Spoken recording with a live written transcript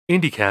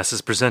IndieCast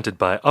is presented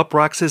by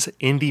Uproxx's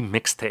Indie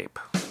Mixtape.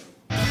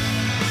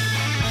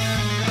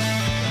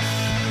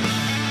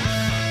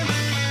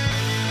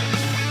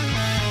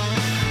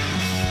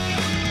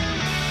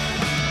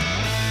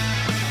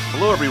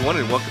 Hello everyone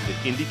and welcome to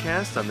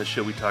IndieCast. On this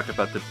show we talk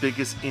about the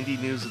biggest indie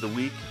news of the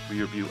week,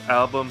 we review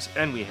albums,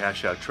 and we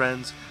hash out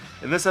trends.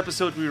 In this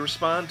episode we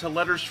respond to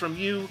letters from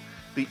you,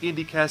 the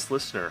IndieCast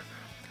listener.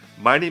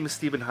 My name is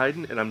Stephen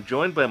Hayden and I'm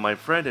joined by my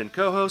friend and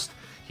co-host.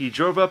 He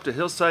drove up to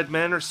Hillside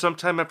Manor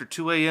sometime after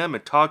 2 a.m.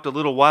 and talked a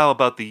little while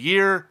about the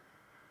year.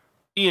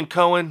 Ian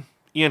Cohen.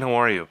 Ian, how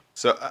are you?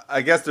 So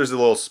I guess there's a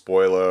little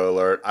spoiler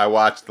alert. I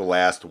watched The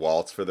Last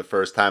Waltz for the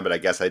first time, but I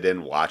guess I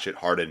didn't watch it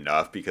hard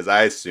enough because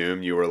I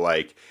assumed you were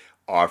like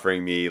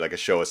offering me like a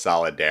show of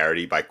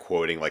solidarity by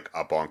quoting like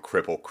Up on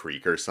Cripple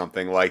Creek or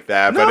something like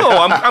that. No,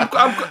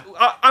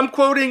 but I'm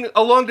quoting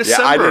Along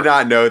December. Yeah, I did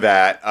not know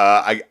that.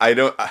 I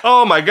don't.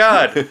 Oh my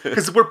God!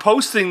 Because we're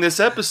posting this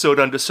episode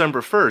on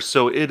December 1st,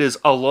 so it is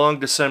Along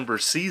December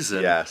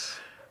season. Yes.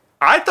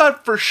 I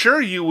thought for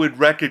sure you would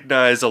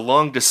recognize a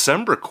Long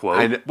December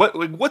quote.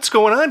 What's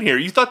going on here?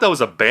 You thought that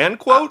was a band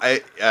quote?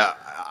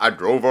 I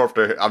drove off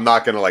to. I'm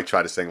not gonna like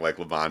try to sing like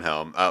Levon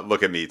Helm.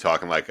 Look at me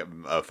talking like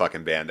a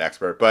fucking band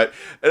expert. But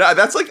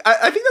that's like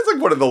I think that's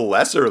like one of the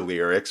lesser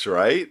lyrics,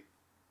 right?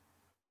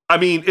 I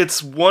mean,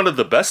 it's one of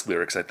the best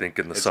lyrics I think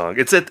in the song.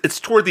 It's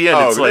toward the end.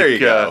 Oh, it's there like, you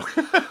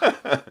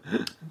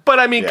go. But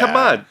I mean, come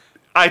on.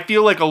 I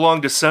feel like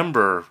Along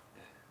December.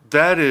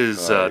 That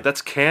is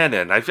that's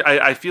canon.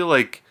 I feel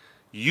like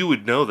you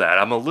would know that.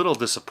 I'm a little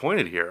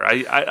disappointed here.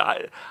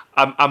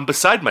 I'm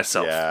beside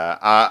myself.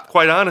 Yeah,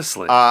 quite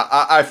honestly.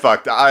 I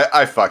fucked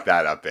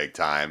that up big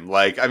time.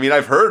 Like, I mean,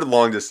 I've heard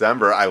Long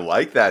December. I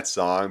like that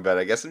song, but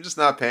I guess I'm just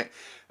not paying.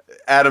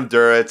 Adam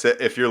Duritz,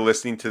 if you're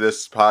listening to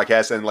this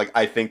podcast, and like,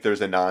 I think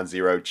there's a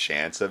non-zero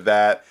chance of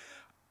that.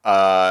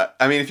 I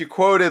mean, if you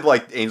quoted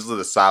like Angels of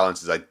the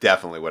Silences, I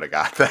definitely would have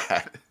got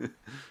that.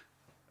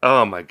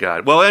 Oh my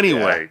God. Well,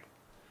 anyway,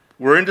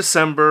 we're in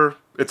December.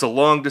 It's a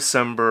long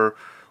December.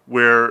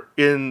 We're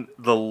in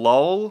the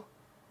lull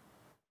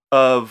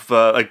of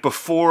like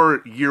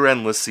before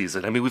year-end list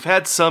season. I mean, we've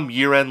had some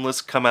year-end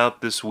lists come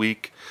out this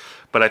week,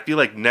 but I feel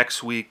like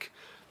next week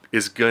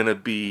is going to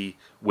be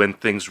when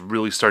things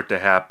really start to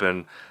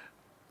happen.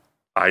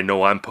 I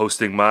know I'm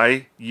posting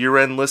my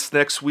year-end list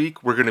next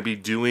week. We're going to be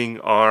doing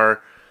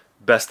our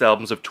Best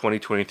Albums of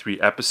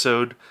 2023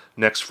 episode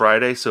next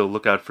Friday, so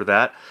look out for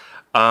that.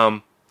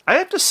 I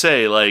have to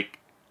say, like,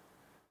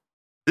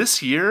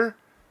 this year,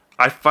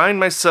 I find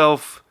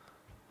myself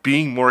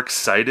being more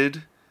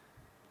excited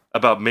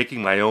about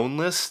making my own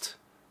list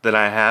than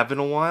I have in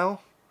a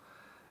while.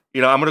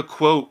 You know, I'm going to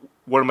quote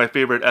one of my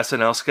favorite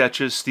SNL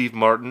sketches, Steve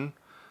Martin.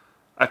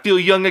 I feel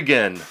young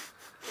again.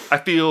 I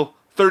feel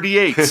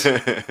 38.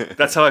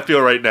 That's how I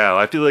feel right now.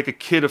 I feel like a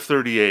kid of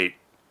 38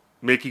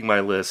 making my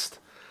list.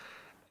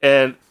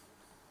 And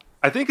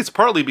I think it's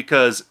partly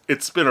because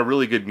it's been a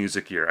really good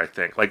music year, I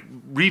think. Like,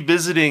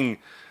 revisiting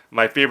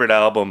my favorite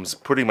albums,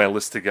 putting my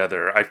list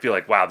together, I feel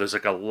like, wow, there's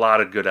like a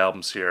lot of good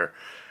albums here.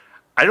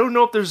 I don't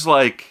know if there's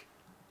like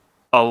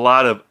a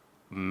lot of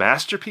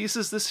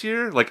masterpieces this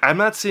year. Like, I'm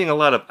not seeing a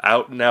lot of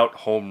out-and-out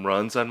home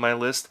runs on my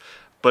list,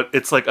 but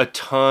it's like a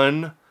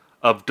ton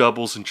of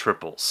doubles and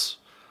triples.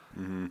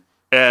 Mm-hmm.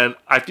 And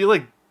I feel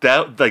like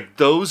that, like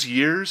those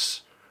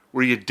years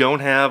where you don't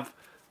have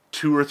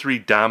 2 or 3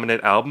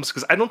 dominant albums,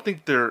 because I don't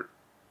think there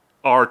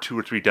are 2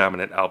 or 3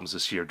 dominant albums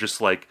this year,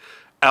 just like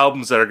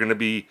albums that are going to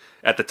be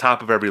at the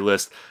top of every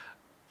list.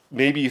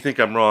 Maybe you think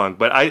I'm wrong,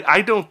 but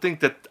I don't think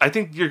that. I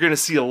think you're going to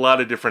see a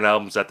lot of different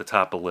albums at the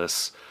top of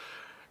lists.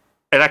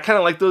 And I kind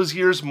of like those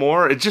years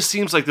more. It just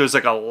seems like there's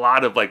like a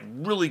lot of like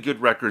really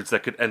good records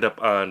that could end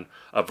up on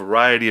a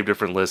variety of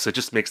different lists. It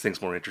just makes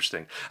things more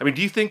interesting. I mean,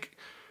 do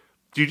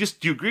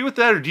you agree with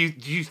that, or do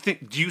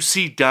you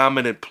see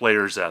dominant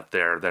players out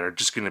there that are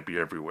just going to be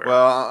everywhere?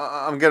 Well,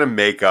 I'm going to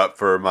make up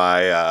for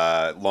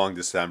my Long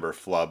December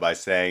flub by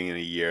saying in a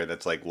year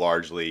that's like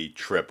largely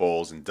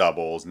triples and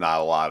doubles, not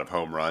a lot of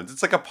home runs.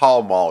 It's like a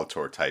Paul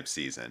Molitor type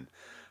season.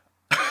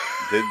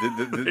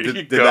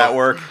 Did that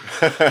work?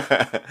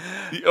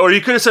 Or you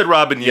could have said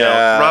Robin Yount.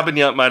 Yeah. Robin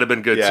Yount might have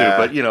been good too,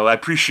 but you know, I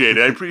appreciate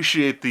it. I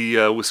appreciate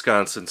the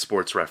Wisconsin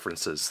sports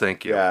references.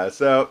 Thank you. Yeah,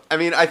 so I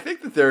mean, I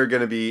think that there are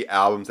going to be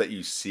albums that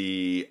you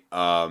see, you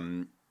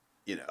know,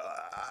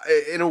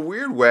 in a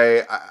weird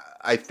way.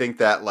 I think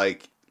that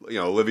like, you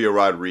know, Olivia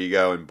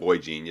Rodrigo and Boy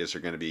Genius are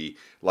going to be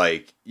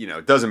like, you know,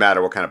 it doesn't matter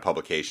what kind of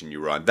publication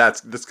you run.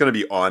 That's going to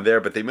be on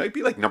there, but they might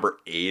be like number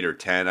 8 or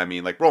 10. I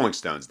mean, like Rolling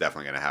Stone's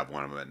definitely going to have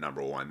one of them at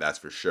number 1. That's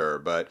for sure.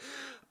 But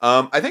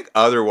I think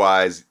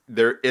otherwise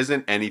there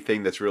isn't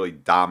anything that's really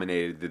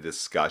dominated the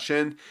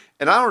discussion.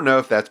 And I don't know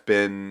if that's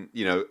been,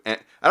 you know, I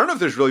don't know if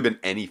there's really been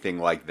anything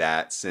like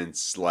that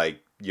since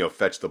like, you know,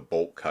 Fetch the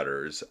Bolt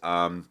Cutters.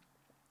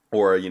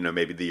 Or, you know,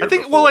 maybe the year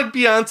before. Well, like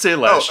Beyonce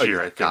last year,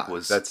 I think,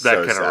 was that's that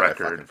so kind sad. of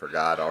record. I fucking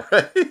forgot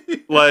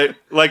already.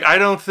 like I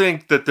don't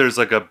think that there's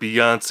like a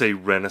Beyonce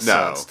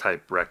Renaissance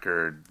type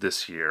record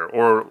this year.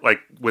 Or like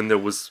when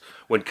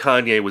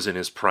Kanye was in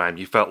his prime,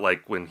 you felt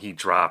like when he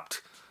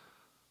dropped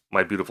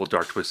My Beautiful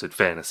Dark Twisted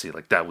Fantasy.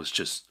 Like, that was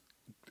just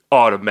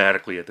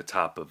automatically at the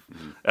top of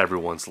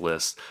everyone's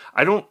list.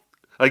 I don't,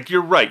 like,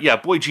 you're right. Yeah,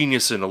 Boy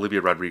Genius and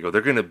Olivia Rodrigo,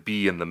 they're going to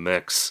be in the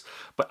mix.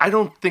 But I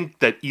don't think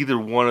that either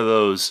one of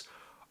those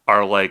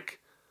are, like,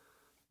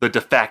 the de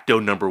facto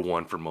number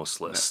one for most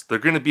lists. They're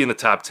going to be in the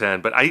top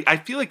 10, but I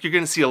feel like you're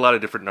going to see a lot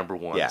of different number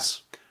ones. Yeah.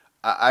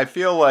 I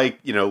feel like,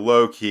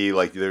 low key,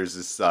 like there's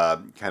this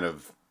kind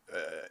of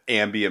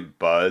ambient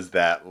buzz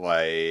that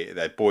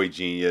Boy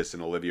Genius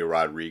and Olivia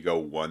Rodrigo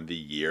won the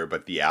year,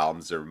 but the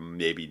albums are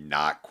maybe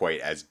not quite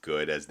as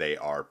good as they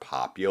are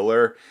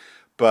popular.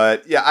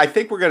 But yeah, I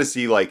think we're going to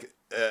see like,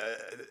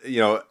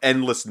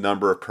 endless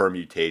number of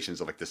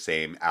permutations of like the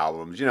same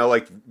albums.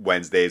 Like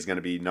Wednesday is going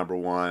to be number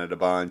one at a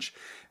bunch.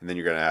 And then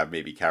you're going to have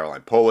maybe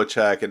Caroline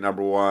Polachek at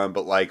number one.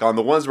 But like on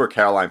the ones where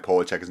Caroline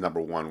Polachek is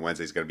number one,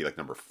 Wednesday's going to be like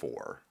number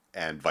 4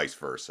 and vice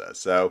versa.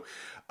 So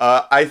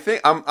I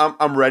think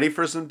I'm ready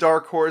for some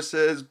dark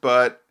horses.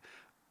 But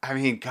I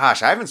mean,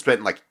 gosh, I haven't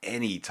spent like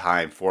any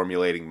time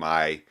formulating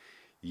my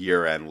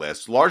year-end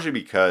list, largely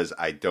because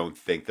I don't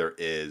think there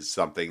is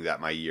something that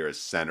my year is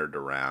centered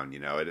around.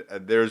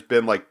 There's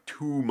been like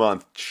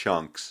 2-month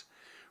chunks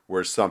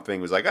where something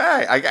was like,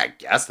 I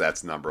guess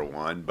that's number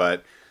one.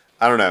 But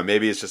I don't know.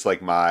 Maybe it's just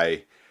like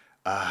my,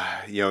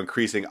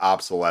 increasing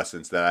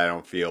obsolescence that I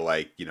don't feel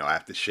like, I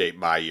have to shape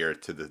my year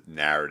to the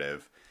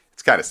narrative.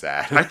 It's kind of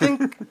sad.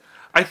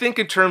 I think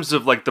in terms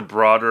of like the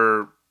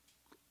broader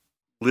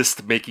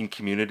list making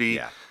community,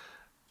 yeah.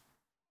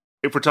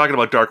 If we're talking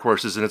about dark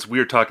horses, and it's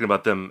weird talking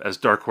about them as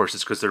dark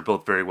horses because they're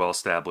both very well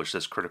established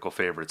as critical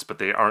favorites, but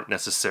they aren't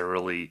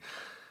necessarily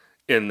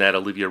in that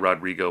Olivia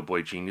Rodrigo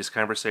Boy Genius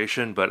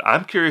conversation. But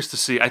I'm curious to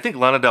see. I think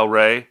Lana Del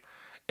Rey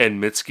and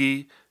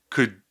Mitski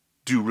could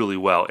do really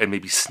well and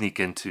maybe sneak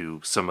into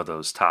some of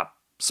those top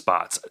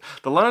spots.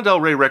 The Lana Del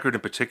Rey record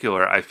in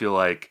particular, I feel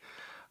like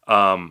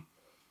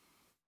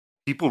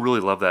people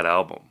really love that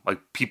album. Like,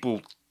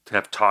 people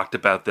have talked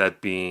about that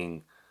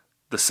being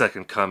the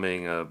second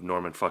coming of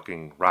Norman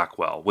fucking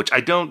Rockwell, which I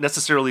don't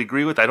necessarily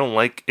agree with. I don't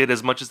like it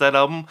as much as that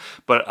album,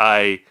 but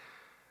I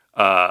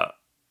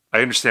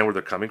understand where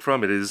they're coming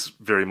from. It is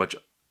very much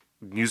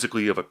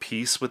musically of a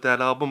piece with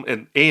that album,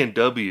 and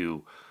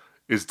A&W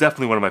is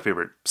definitely one of my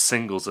favorite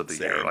singles of the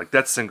year. Like,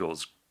 that single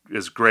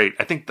is great.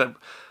 I think the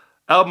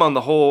album on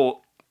the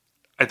whole,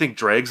 I think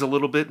drags a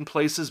little bit in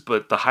places,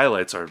 but the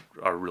highlights are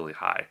really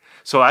high.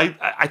 So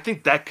I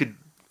think that could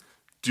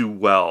do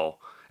well.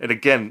 And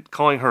again,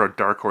 calling her a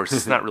dark horse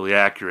is not really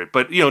accurate.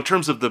 But, in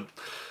terms of the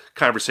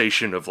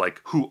conversation of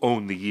like who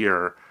owned the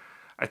year,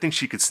 I think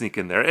she could sneak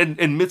in there. And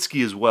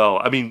Mitski as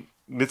well. I mean,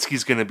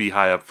 Mitski's going to be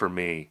high up for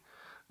me,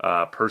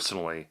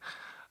 personally,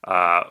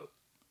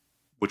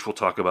 which we'll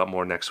talk about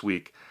more next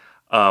week.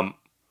 A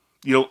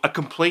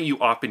complaint you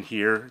often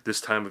hear this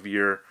time of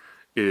year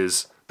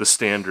is the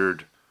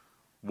standard,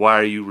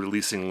 why are you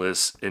releasing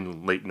lists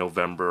in late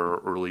November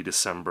or early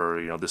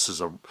December? This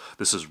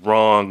is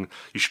wrong.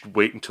 You should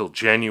wait until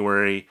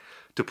January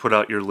to put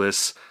out your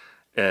lists.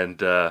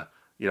 And I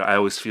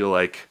always feel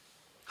like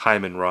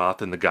Hyman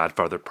Roth and The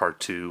Godfather Part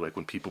 2, like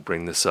when people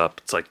bring this up,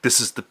 it's like, this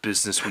is the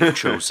business we've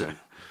chosen.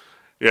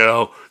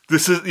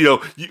 This is,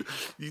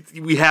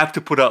 we have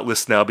to put out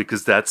lists now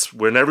because that's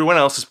when everyone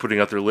else is putting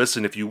out their lists.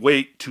 And if you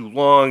wait too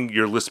long,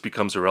 your list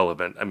becomes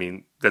irrelevant. I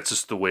mean, that's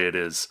just the way it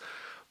is.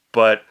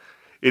 But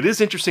it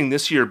is interesting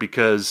this year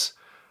because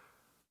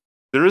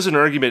there is an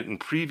argument in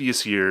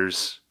previous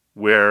years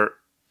where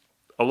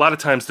a lot of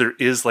times there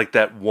is like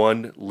that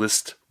one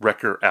list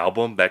wrecker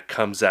album that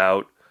comes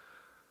out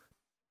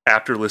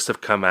after lists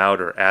have come out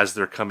or as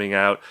they're coming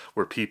out,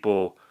 where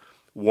people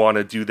want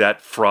to do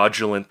that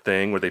fraudulent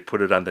thing where they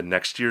put it on the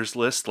next year's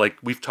list. Like,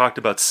 we've talked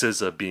about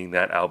SZA being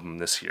that album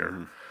this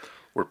year,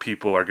 where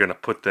people are going to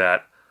put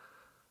that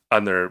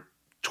on their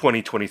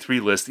 2023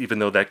 list, even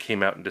though that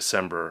came out in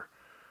December.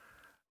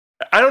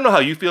 I don't know how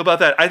you feel about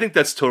that. I think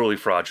that's totally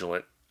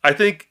fraudulent. I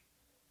think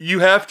you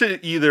have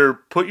to either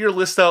put your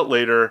list out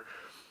later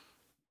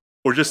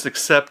or just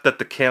accept that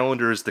the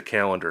calendar is the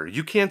calendar.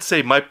 You can't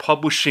say my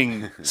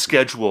publishing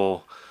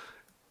schedule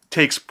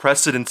takes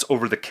precedence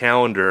over the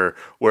calendar,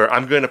 where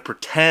I'm going to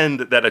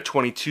pretend that a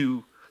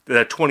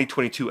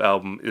 2022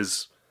 album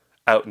is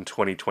out in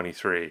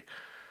 2023.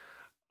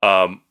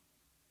 Do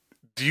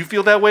you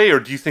feel that way, or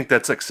do you think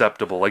that's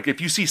acceptable? Like, if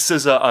you see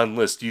SZA on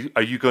list,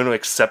 are you going to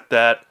accept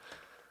that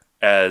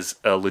as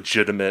a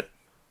legitimate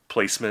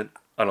placement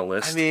on a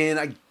list? I mean,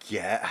 I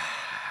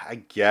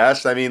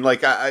guess. I mean,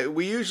 like,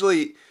 we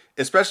usually,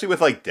 especially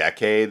with like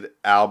decade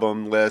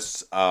album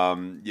lists,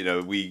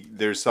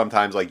 there's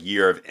sometimes like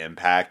year of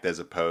impact as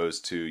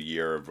opposed to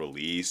year of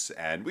release.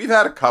 And we've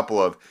had a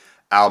couple of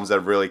albums that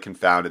have really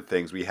confounded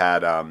things. We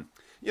had,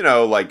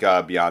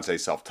 Beyonce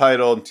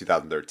self-titled in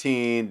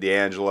 2013,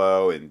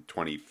 D'Angelo in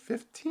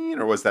 2015,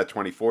 or was that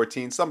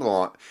 2014? Something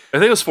along. I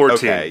think it was 14.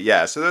 Okay,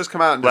 yeah. So those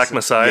come out in Black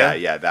Messiah.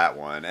 Yeah, that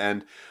one.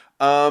 And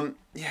I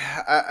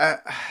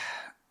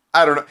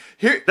don't know.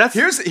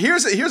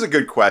 Here's a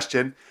good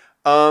question.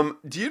 Do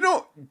you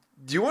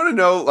want to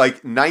know,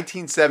 like,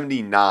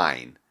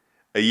 1979?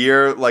 A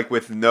year like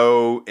with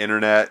no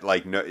internet,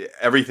 like no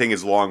everything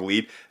is long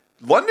lead.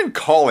 London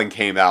Calling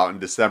came out on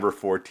December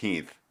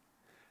 14th.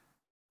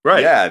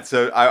 Right. Yeah,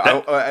 so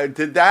I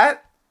did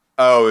that.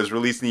 Oh, it was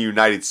released in the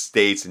United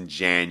States in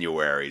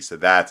January. So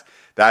that's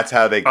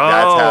how they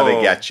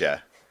get you.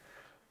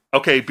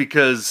 Okay,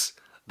 because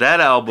that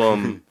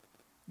album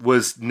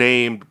was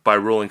named by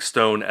Rolling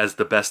Stone as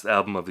the best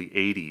album of the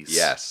 80s.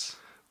 Yes.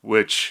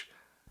 Which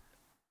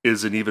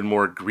is an even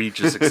more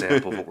egregious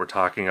example of what we're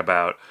talking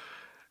about.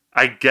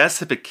 I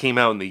guess if it came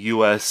out in the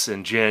U.S.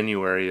 in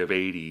January of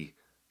 80,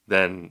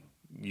 then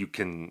you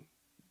can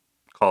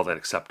call that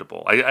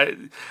acceptable. I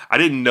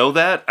didn't know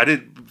that. I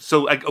didn't.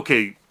 So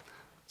okay,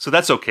 so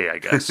that's okay, I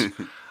guess,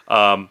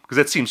 because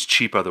that seems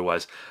cheap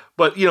otherwise.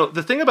 But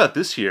the thing about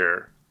this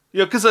year,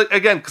 because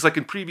like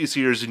in previous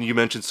years, and you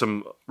mentioned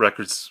some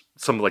records,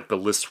 some like the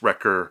List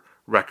Wrecker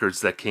records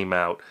that came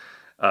out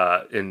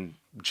in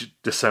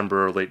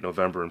December or late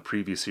November in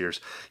previous years.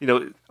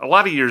 A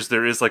lot of years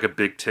there is like a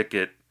big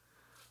ticket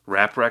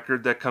rap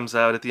record that comes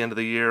out at the end of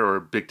the year, or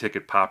a big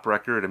ticket pop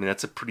record. I mean,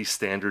 that's a pretty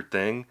standard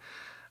thing.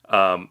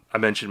 I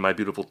mentioned my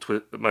beautiful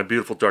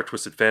dark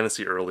twisted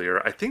fantasy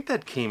earlier. I think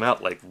that came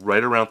out like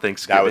right around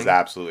Thanksgiving. That was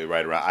absolutely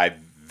right around. I have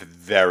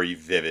very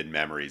vivid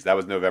memories. That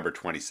was November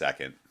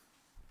 22nd.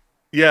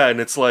 Yeah,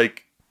 and it's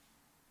like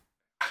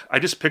I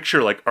just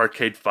picture like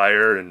Arcade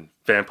Fire and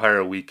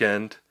Vampire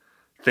Weekend,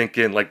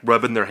 thinking like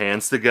rubbing their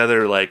hands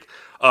together, like,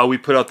 oh, we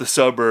put out the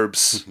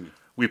Suburbs,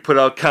 we put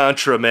out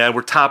Contra, man,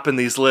 we're topping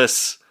these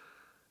lists.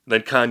 And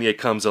then Kanye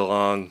comes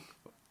along,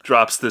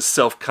 drops this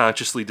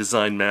self-consciously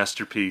designed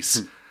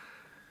masterpiece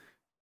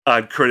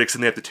on critics,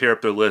 and they have to tear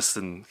up their list,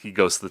 and he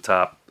goes to the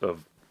top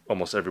of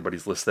almost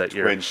everybody's list that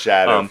year. Twin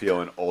Shadow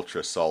feeling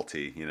ultra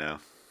salty,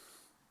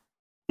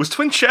 Was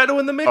Twin Shadow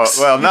in the mix?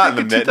 Oh, well, not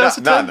in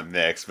the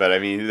mix, but I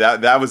mean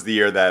that was the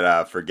year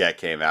that Forget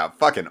came out.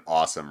 Fucking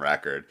awesome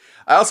record.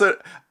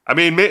 I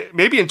mean,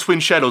 maybe in Twin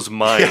Shadow's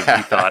mind,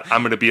 he thought,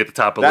 I'm going to be at the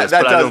top of the list,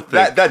 but I don't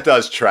think... That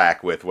does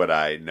track with what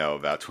I know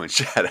about Twin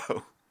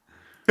Shadow.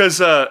 Because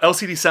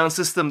LCD Sound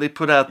System, they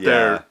put out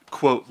their,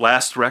 quote,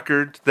 last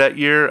record that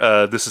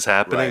year, This Is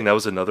Happening. Right. That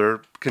was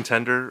another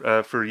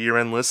contender for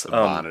year-end list. The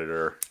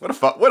Monitor. What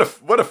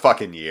a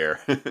fucking year.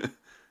 That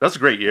was a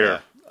great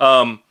year.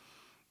 Yeah.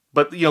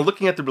 But,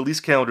 looking at the release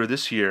calendar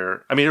this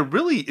year, I mean, it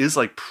really is,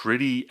 like,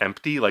 pretty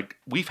empty. Like,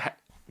 we've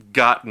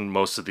gotten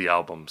most of the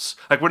albums.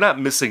 Like, we're not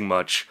missing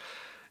much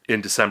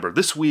in December.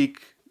 This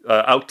week,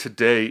 out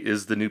today,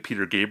 is the new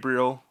Peter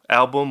Gabriel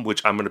album,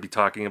 which I'm going to be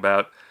talking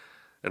about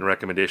in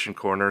Recommendation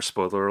Corner,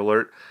 spoiler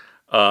alert,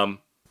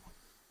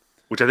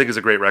 which I think is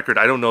a great record.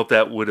 I don't know if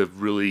that would have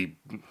really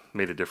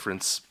made a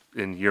difference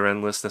in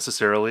year-end list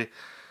necessarily.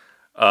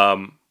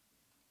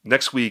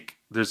 Next week,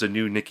 there's a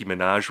new Nicki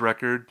Minaj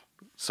record,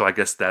 so I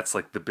guess that's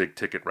like the big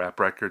ticket rap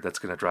record that's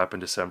going to drop in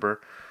December.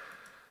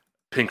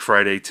 Pink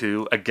Friday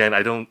 2. Again,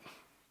 I don't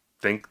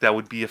think that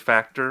would be a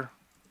factor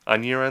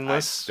on year-end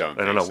lists. I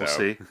don't know. So. We'll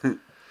see.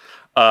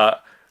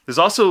 There's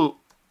also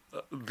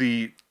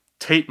the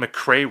Tate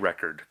McRae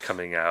record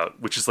coming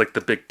out, which is like the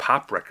big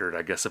pop record,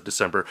 I guess, of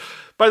December.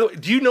 By the way,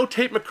 do you know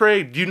Tate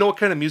McRae? Do you know what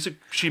kind of music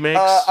she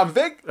makes? I'm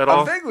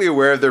vaguely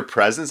aware of their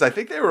presence. I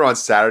think they were on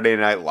Saturday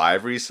Night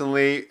Live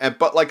recently,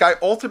 but like I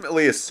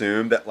ultimately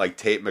assumed that like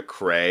Tate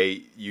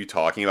McRae, you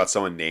talking about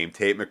someone named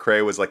Tate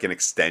McRae, was like an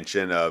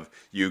extension of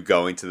you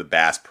going to the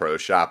Bass Pro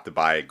Shop to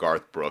buy a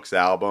Garth Brooks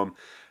album.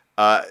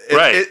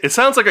 It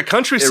sounds like a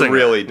country singer. It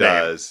really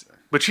does.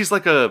 But she's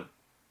like a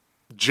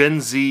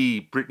Gen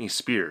Z Britney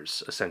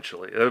Spears,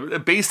 essentially,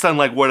 based on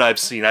like what I've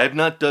seen. I have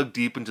not dug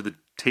deep into the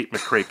Tate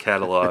McRae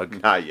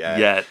catalog not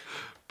yet,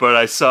 but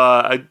I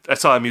saw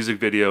a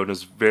music video and it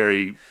was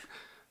very,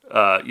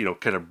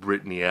 kind of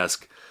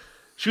Britney-esque.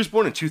 She was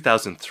born in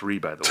 2003,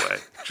 by the way,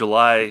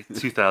 July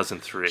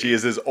 2003. She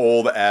is as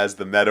old as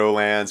the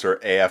Meadowlands or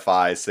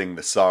AFI Sing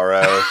the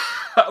Sorrow.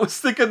 I was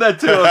thinking that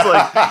too.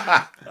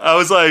 I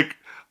was like,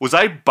 was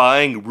I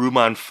buying Room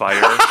on Fire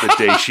the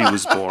day she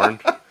was born?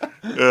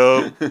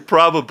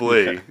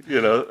 Probably.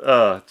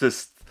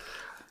 Just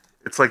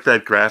it's like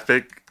that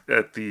graphic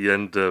at the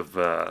end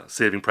of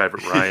Saving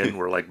Private Ryan,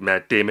 where like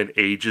Matt Damon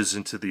ages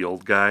into the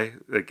old guy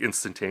like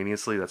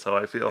instantaneously. That's how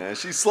I feel. Yeah,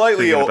 she's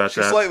slightly old.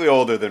 She's slightly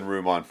older than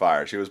Room on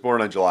Fire. She was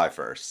born on July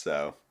 1st,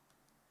 so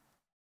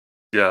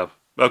yeah.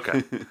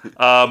 Okay.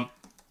 So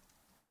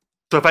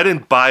if I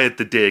didn't buy it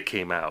the day it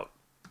came out,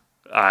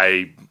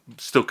 I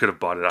still could have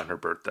bought it on her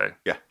birthday.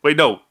 Yeah.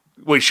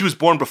 Wait, she was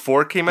born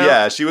before it came out?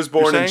 Yeah, she was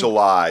born in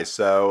July.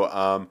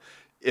 So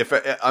if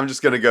I'm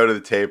just going to go to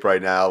the tape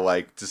right now,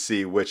 like to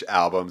see which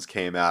albums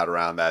came out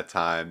around that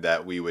time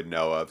that we would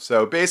know of.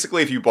 So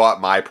basically, if you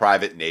bought My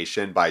Private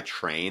Nation by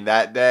Train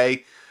that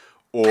day,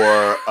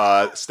 or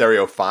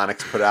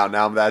Stereophonics put out an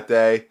album that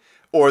day,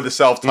 or the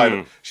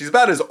self-titled, she's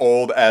about as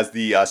old as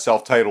the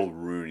self-titled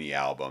Rooney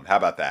album. How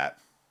about that?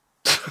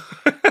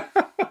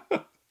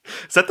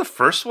 Is that the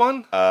first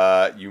one?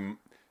 You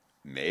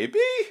maybe.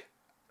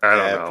 I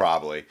don't know.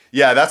 Probably.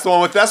 Yeah, that's the one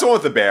with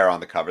the bear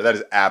on the cover. That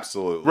is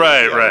absolutely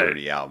right.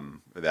 Rooney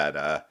album.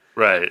 That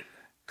right.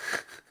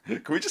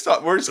 Can we just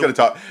talk? We're just gonna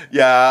talk.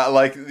 Yeah,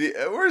 like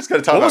we're just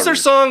gonna talk. What about was their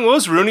song? What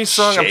was Rooney's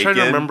song? Shaken. I'm trying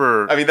to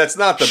remember. I mean, that's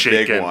not the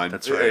Shaken. big one.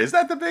 That's right. Is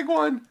that the big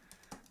one?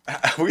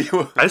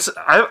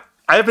 I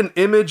have an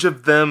image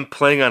of them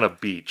playing on a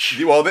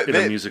beach. Well, in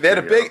a music they had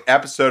a video. big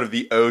episode of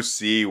the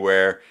OC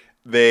where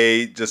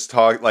they just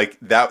talk like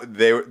that.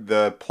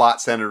 The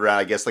plot centered around,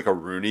 I guess, like a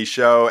Rooney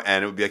show,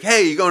 and it would be like,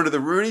 "Hey, you going to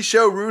the Rooney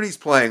show? Rooney's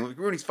playing.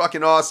 Rooney's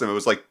fucking awesome." It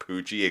was like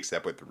Poochie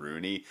except with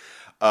Rooney.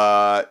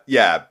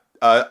 Yeah.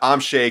 I'm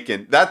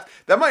shaking. That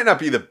might not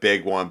be the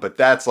big one, but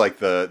that's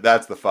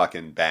the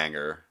fucking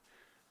banger.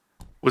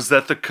 Was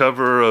that the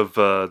cover of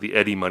the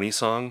Eddie Money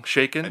song,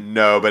 Shaken?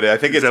 No, but I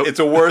think it's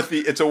a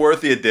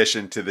worthy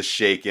addition to the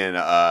Shaken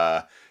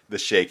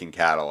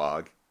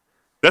catalog.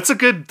 That's a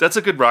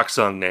good rock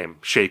song name,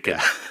 Shaken.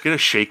 Yeah. Get a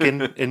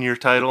Shaken in your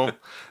title.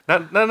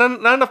 Not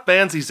enough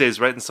bands these days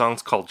writing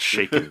songs called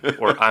Shaken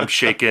or I'm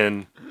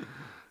Shaken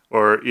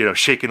or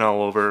Shaken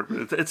All Over.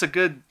 It's a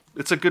good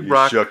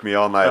rock. You shook me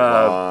all night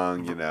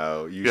long.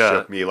 You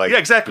shook me like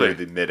exactly.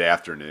 through the mid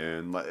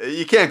afternoon.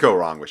 You can't go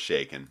wrong with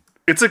Shaken.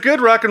 It's a good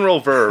rock and roll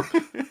verb,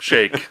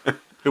 shake.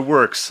 It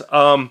works.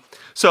 So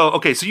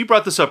you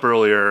brought this up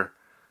earlier.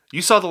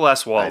 You saw The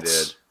Last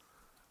Waltz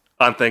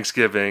on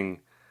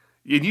Thanksgiving,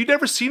 and you'd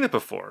never seen it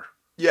before.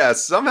 Yeah,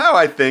 somehow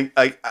I think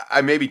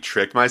I maybe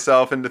tricked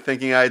myself into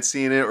thinking I had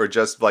seen it, or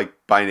just like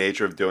by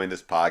nature of doing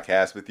this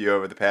podcast with you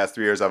over the past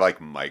 3 years, I've like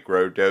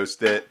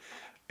microdosed it,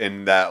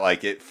 in that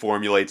like it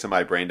formulates in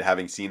my brain to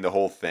having seen the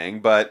whole thing,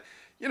 but.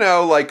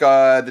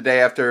 The day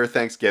after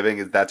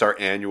Thanksgiving, that's our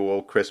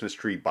annual Christmas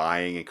tree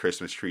buying and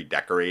Christmas tree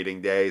decorating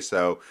day.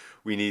 So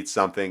we need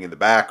something in the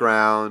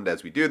background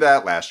as we do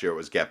that. Last year it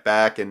was Get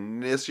Back,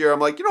 and this year I'm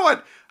like, you know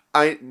what?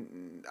 I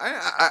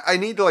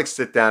need to like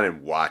sit down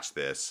and watch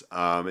this.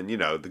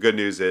 The good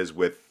news is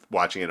with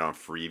watching it on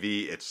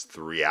Freevee, it's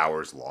 3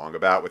 hours long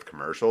with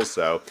commercials.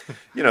 So,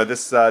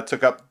 this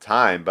took up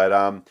time, but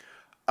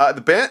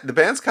the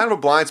band's kind of a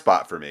blind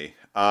spot for me.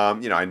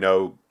 I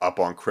know Up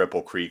on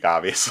Cripple Creek,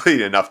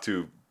 obviously, enough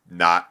to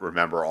not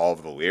remember all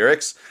of the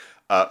lyrics.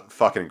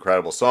 Fucking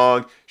incredible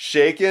song.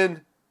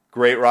 Shaken,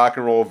 great rock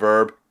and roll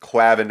verb.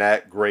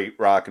 Clavinet, great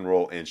rock and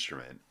roll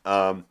instrument.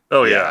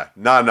 Yeah.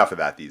 Not enough of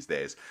that these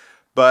days.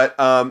 But,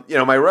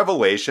 my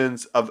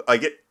revelations of,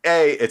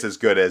 it's as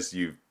good as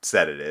you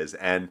said it is.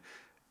 And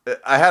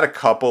I had a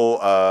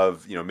couple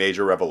of,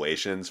 major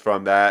revelations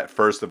from that.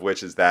 First of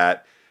which is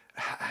that,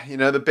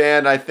 the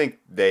band, I think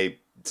they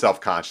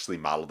self-consciously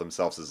modeled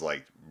themselves as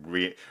like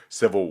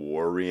Civil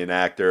War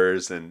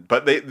reenactors,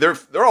 but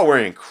they're all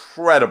wearing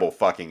incredible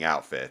fucking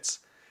outfits.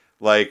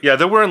 Like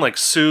they're wearing like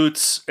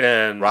suits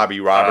and Robbie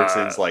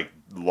Robertson's like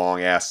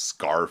long ass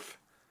scarf.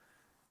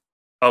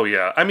 Oh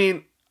yeah, I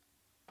mean,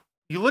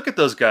 you look at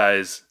those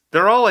guys;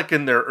 they're all like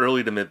in their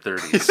early to mid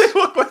 30s. They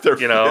look like they're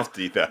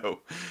 50 though.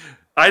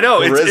 I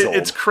know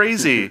it's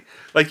crazy.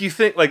 Like you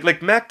think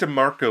like Mac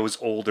DeMarco is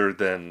older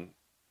than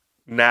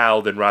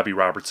Robbie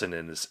Robertson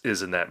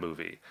is in that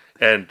movie.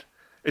 And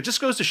it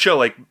just goes to show,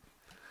 like,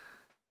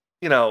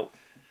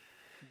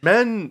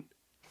 men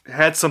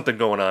had something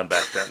going on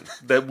back then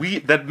that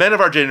men of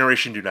our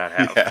generation do not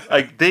have. Yeah.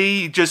 Like,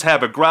 they just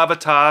have a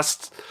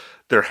gravitas.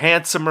 They're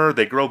handsomer.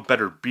 They grow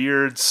better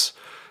beards.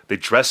 They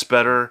dress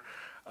better.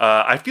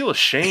 I feel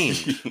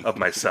ashamed of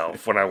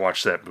myself when I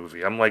watch that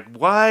movie. I'm like,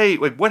 why?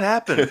 Like, what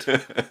happened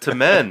to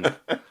men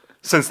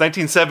since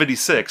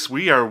 1976?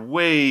 We are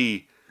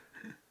way...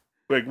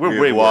 Like we've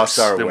way lost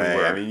our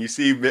way. I mean, you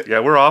see,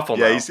 we're awful.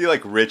 Yeah, now. You see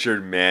like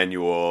Richard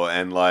Manuel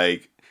and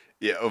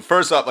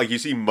first off, like you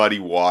see Muddy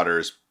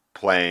Waters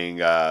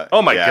playing.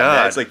 Oh my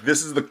god! It's like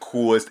this is the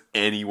coolest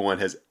anyone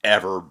has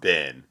ever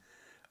been.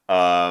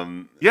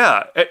 And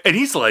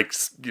he's like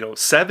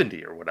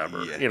 70 or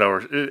whatever.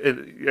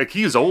 Like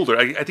he's older.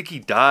 I think he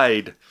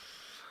died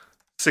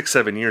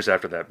 6-7 years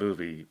after that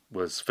movie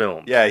was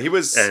filmed. Yeah, he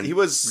was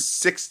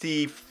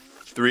 63.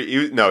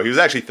 He was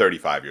actually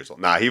 35 years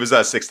old. Nah, he was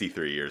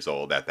 63 years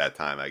old at that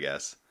time, I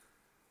guess.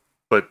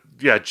 But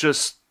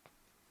it's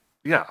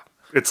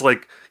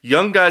like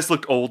young guys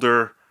looked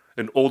older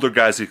and older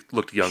guys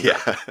looked younger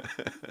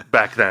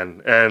back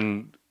then,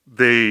 and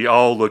they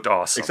all looked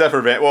awesome. Except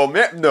for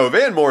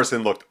Van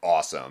Morrison looked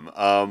awesome.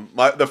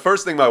 The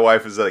first thing my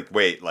wife was like,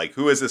 wait, like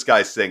who is this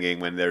guy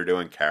singing when they're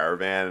doing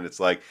Caravan? And it's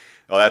like,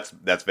 oh,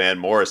 that's Van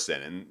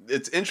Morrison. And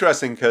it's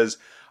interesting because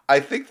I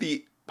think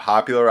the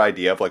popular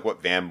idea of like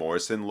what Van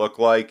Morrison looked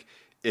like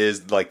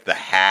is like the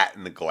hat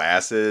and the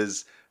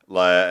glasses,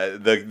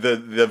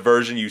 the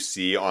version you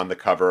see on the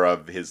cover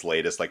of his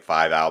latest like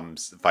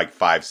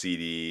 5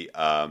 CD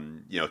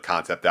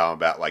concept album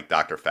about like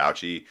Dr.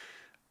 Fauci.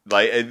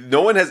 Like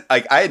no one has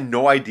I had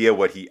no idea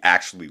what he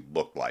actually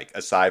looked like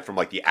aside from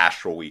like the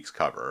Astral Weeks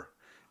cover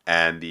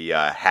and the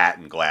hat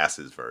and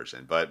glasses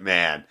version. But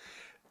man,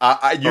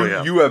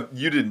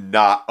 you did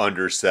not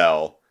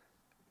undersell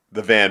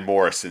the Van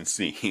Morrison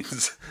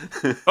scenes.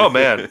 Oh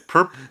man,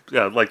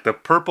 like the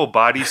purple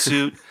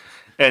bodysuit,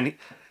 and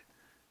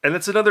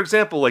that's another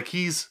example. Like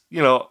he's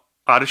out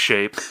of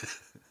shape,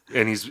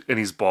 and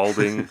he's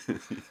balding,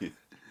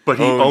 but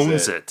he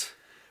owns it.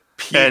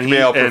 Peak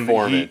male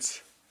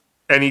performance.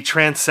 And he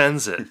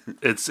transcends it.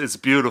 It's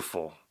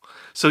beautiful.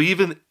 So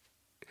even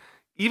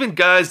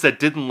guys that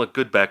didn't look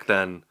good back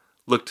then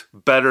looked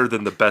better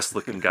than the best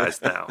looking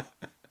guys now.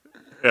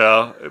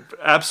 Yeah,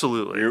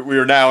 absolutely.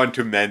 We're now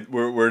into men.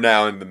 We're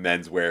now in the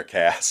menswear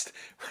cast.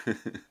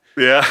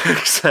 Yeah,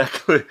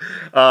 exactly.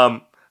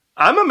 I'm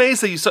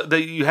amazed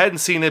that you hadn't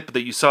seen it, but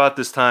that you saw it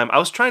this time. I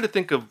was trying to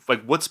think of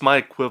like what's my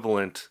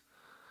equivalent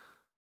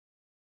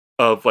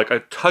of like a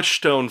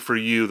touchstone for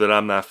you that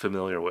I'm not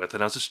familiar with,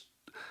 and I was just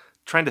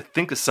trying to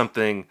think of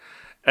something,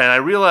 and I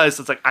realized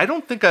it's like I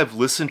don't think I've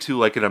listened to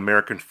like an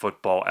American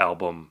football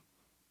album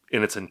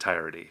in its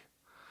entirety.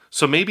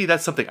 So maybe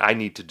that's something I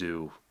need to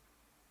do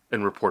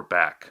and report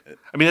back.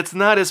 I mean, it's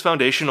not as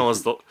foundational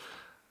as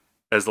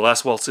the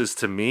Last Waltz is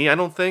to me, I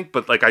don't think,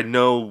 but like I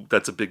know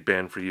that's a big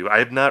band for you. I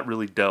have not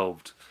really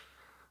delved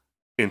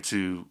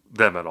into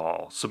them at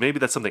all. So maybe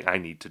that's something I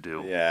need to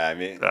do. Yeah, I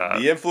mean,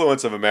 the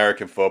influence of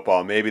American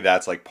football, maybe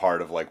that's like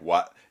part of like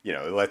what,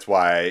 that's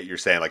why you're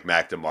saying like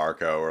Mac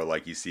DeMarco, or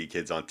like you see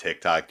kids on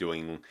TikTok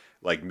doing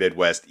like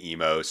Midwest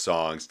emo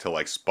songs to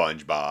like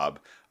SpongeBob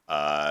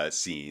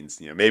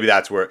scenes. Maybe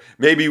that's where,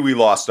 maybe we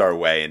lost our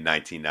way in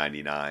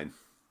 1999.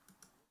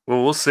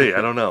 Well, we'll see.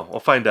 I don't know. We'll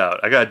find out.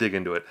 I got to dig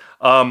into it.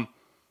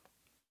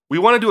 We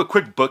want to do a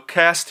quick book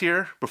cast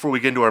here before we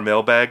get into our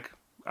mailbag.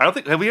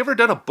 Have we ever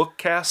done a book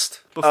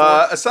cast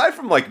before? Aside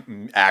from like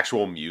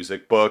actual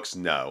music books,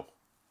 no.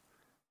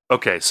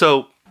 Okay,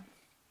 so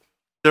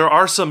there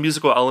are some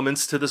musical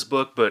elements to this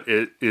book, but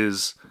it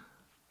is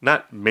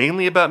not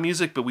mainly about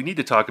music, but we need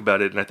to talk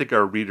about it, and I think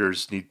our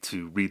readers need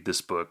to read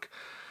this book.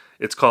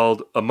 It's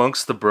called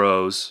Amongst the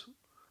Bros,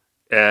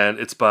 and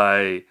it's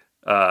by,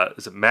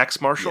 is it Max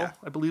Marshall, yeah.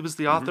 I believe is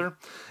the author.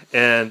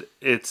 And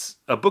it's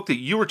a book that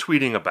you were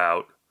tweeting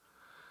about,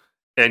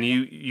 and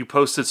you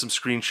posted some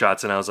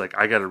screenshots, and I was like,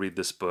 I got to read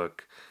this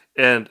book.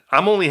 And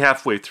I'm only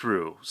halfway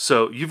through,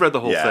 so you've read the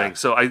whole thing.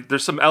 So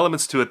there's some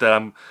elements to it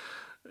that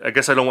I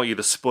guess I don't want you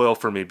to spoil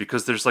for me,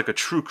 because there's like a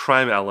true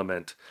crime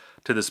element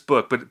to this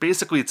book. But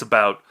basically it's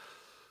about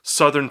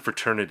Southern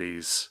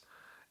fraternities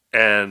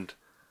and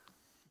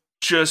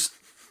just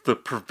the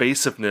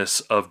pervasiveness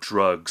of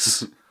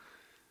drugs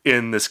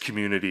in this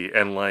community,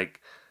 and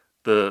like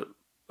the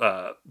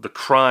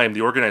crime,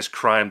 the organized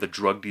crime, the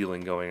drug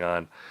dealing going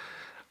on.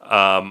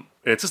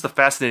 It's just a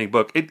fascinating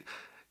book. It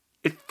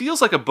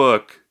feels like a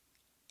book.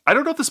 I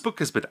don't know if this book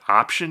has been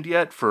optioned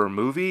yet for a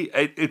movie.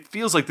 It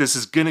feels like this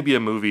is going to be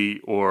a movie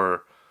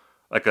or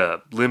like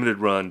a limited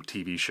run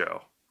TV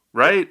show,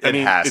 right? It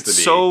has to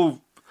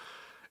be.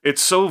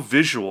 It's so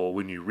visual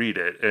when you read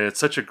it, and it's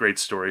such a great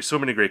story. So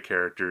many great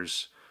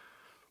characters.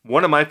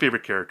 One of my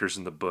favorite characters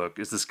in the book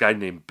is this guy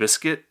named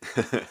Biscuit,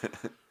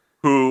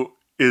 who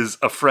is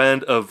a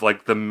friend of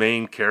like the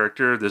main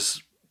character,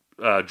 this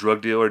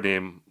drug dealer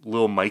named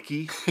Lil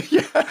Mikey.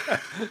 Yeah.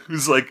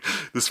 Who's like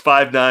this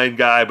 5'9"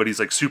 guy, but he's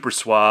like super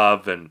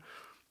suave, and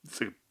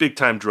it's like a big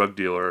time drug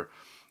dealer.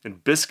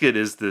 And Biscuit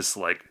is this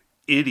like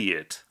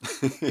idiot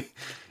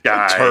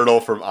guy. Turtle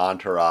from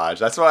Entourage.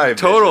 That's why I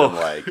envision him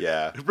like,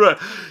 yeah. Bro,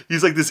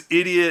 he's like this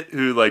idiot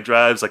who like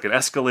drives like an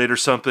Escalade or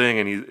something,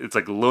 and it's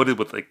like loaded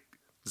with like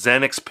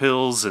Xanax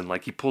pills, and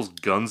like he pulls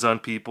guns on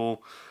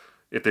people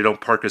if they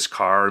don't park his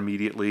car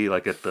immediately,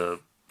 like at the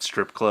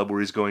strip club where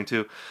he's going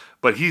to.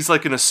 But he's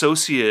like an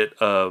associate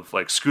of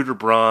like Scooter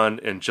Braun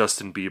and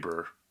Justin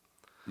Bieber.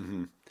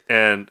 Mm-hmm.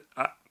 And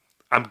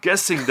I'm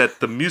guessing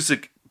that the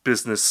music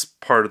business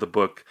part of the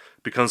book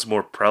becomes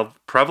more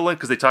prevalent,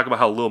 because they talk about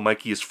how Lil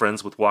Mikey is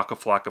friends with Waka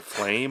Flocka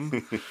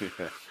Flame.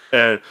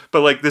 Yeah.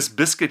 But like this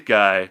Biscuit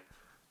guy,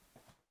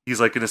 he's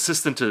like an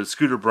assistant to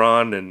Scooter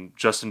Braun and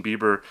Justin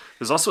Bieber.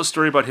 There's also a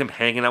story about him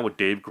hanging out with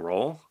Dave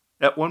Grohl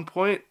at one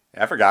point.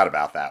 I forgot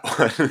about that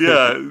one.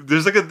 Yeah,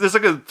 there's like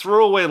a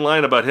throwaway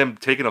line about him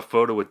taking a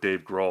photo with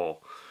Dave Grohl.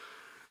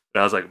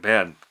 And I was like,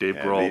 man, Dave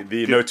Grohl.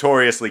 The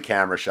notoriously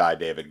camera shy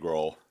David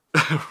Grohl.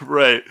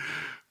 Right.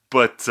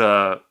 But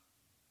I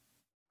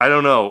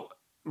don't know.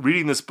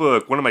 Reading this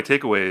book, one of my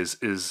takeaways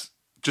is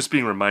just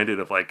being reminded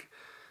of like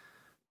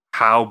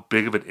how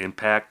big of an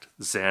impact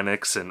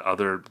Xanax and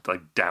other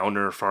like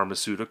downer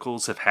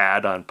pharmaceuticals have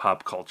had on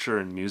pop culture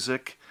and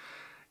music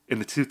in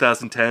the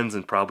 2010s,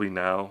 and probably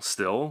now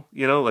still.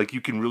 Like you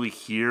can really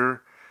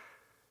hear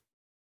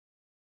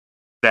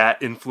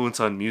that influence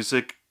on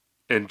music,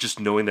 and just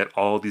knowing that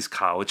all these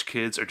college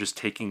kids are just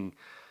taking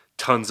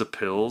tons of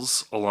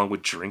pills along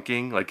with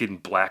drinking, like getting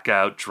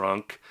blackout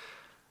drunk,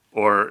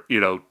 or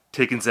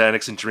taking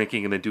Xanax and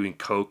drinking and then doing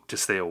coke to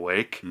stay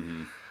awake.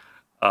 Mm-hmm.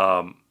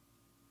 I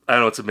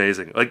don't know, it's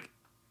amazing. Like,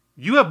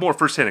 you have more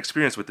firsthand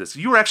experience with this.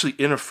 You were actually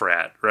in a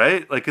frat,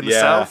 right? Like in the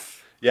South?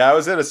 Yeah, I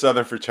was in a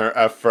Southern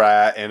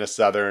frat in a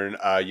Southern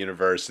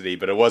university,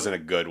 but it wasn't a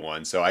good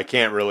one, so I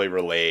can't really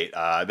relate.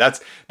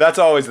 That's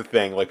always the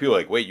thing. Like, people are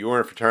like, wait, you were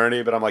in a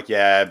fraternity? But I'm like,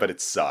 yeah, but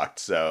it sucked.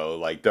 So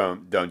like,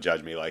 don't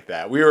judge me like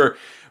that. We were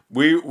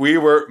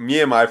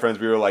me and my friends,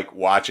 we were like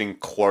watching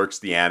Clerks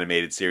the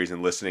animated series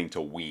and listening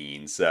to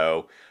Ween.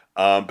 So,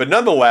 but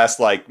nonetheless,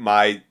 like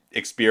my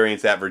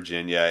experience at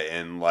Virginia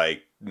and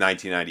like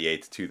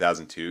 1998 to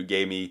 2002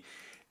 gave me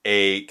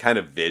a kind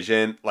of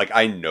vision. Like,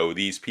 I know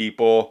these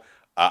people.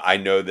 I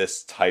know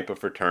this type of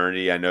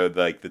fraternity. I know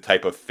the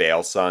type of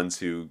fail sons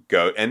who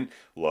go, and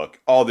look,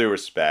 all due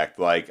respect,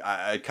 like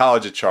at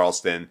College of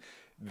Charleston,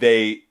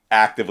 they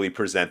actively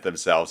present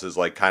themselves as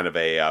like kind of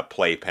a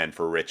playpen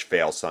for rich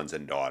fail sons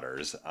and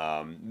daughters.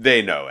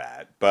 They know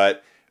that,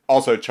 but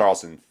also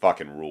Charleston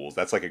fucking rules.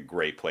 That's like a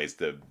great place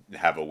to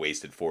have a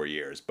wasted 4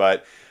 years.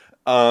 But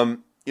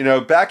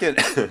back in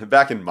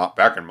back in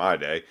my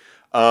day,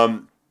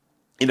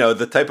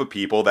 the type of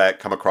people that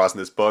come across in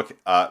this book,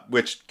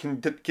 which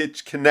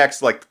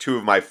connects like two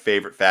of my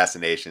favorite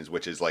fascinations,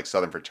 which is like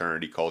Southern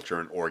fraternity culture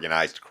and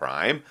organized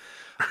crime.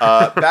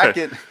 Back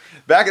in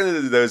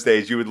those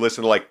days, you would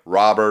listen to like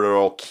Robert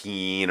Earl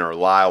Keen or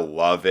Lyle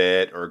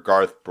Lovett or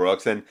Garth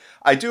Brooks, and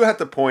I do have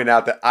to point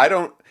out that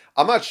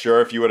I'm not sure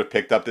if you would have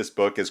picked up this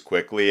book as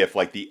quickly if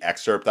like the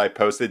excerpt I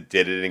posted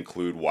didn't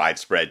include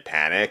Widespread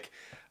Panic.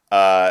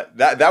 That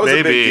was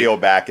a big deal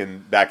back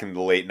in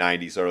the late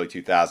 90s, early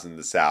 2000s in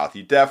the South.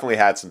 You definitely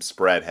had some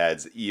spread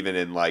heads, even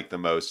in like the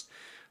most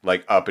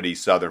like uppity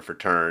Southern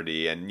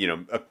fraternity. And,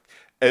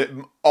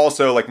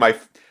 also like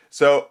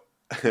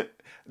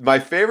my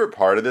favorite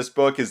part of this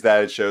book is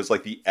that it shows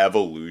like the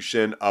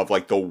evolution of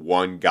like the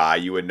one guy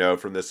you would know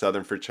from the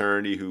Southern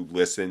fraternity who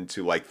listened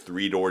to like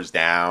Three Doors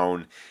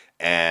Down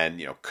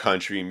and,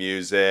 country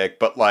music,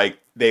 but like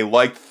they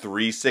liked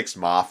 3-6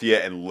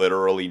 Mafia and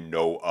literally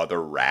no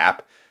other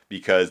rap,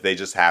 because they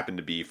just happen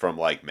to be from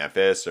like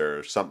Memphis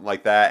or something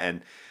like that.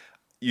 And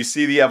you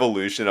see the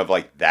evolution of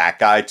like that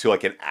guy to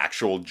like an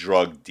actual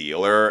drug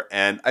dealer.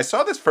 And I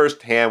saw this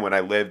firsthand when I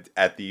lived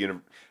at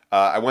the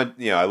I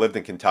lived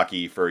in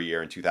Kentucky for a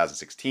year in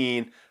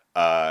 2016.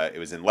 It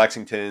was in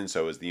Lexington,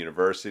 so it was the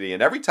university.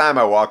 And every time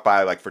I walked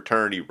by like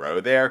Fraternity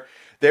Row there,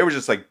 they were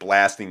just like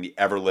blasting the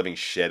ever living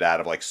shit out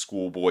of like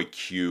Schoolboy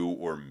Q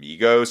or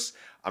Migos.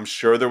 I'm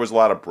sure there was a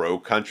lot of bro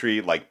country,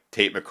 like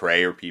Tate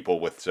McRae or people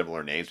with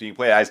similar names being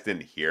played. I just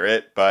didn't hear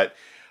it. But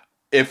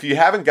if you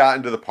haven't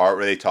gotten to the part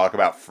where they talk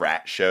about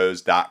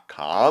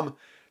fratshows.com,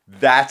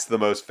 that's the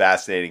most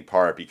fascinating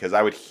part, because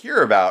I would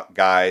hear about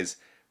guys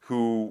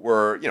who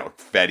were,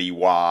 Fetty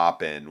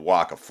Wap and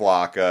Waka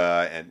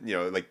Flocka and,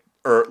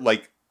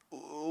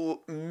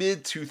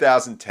 mid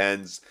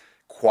 2010s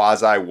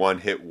quasi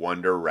one-hit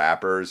wonder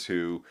rappers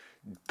who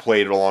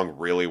played along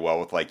really well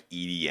with like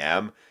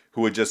EDM,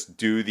 who would just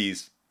do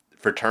these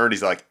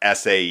fraternities like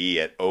SAE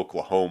at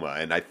Oklahoma.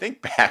 And I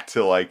think back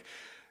to like,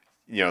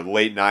 the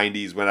late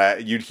 90s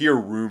when you'd hear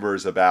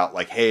rumors about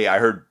like, hey, I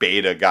heard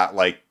Beta got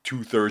like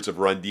 2/3 of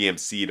Run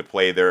DMC to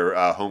play their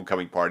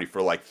homecoming party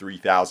for like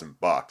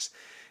 $3,000.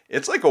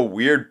 It's like a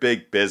weird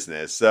big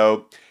business.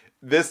 So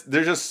there's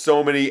just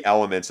so many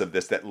elements of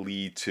this that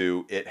lead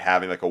to it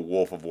having like a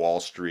Wolf of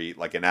Wall Street,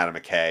 like an Adam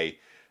McKay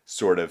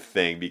sort of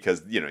thing,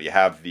 because, you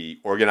have the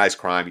organized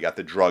crime, you got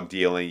the drug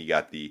dealing, you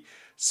got the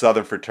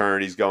Southern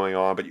fraternities going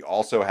on, but you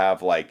also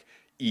have like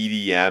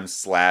EDM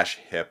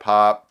 / hip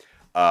hop,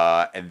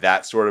 and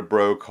that sort of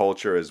bro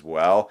culture as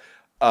well.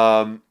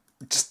 I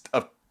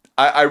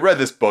read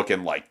this book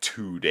in like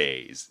 2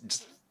 days.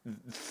 Just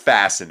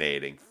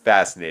fascinating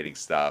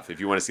stuff. If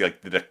you want to see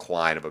like the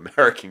decline of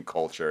American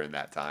culture in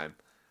that time.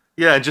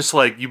 Yeah, and just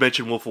like you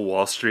mentioned Wolf of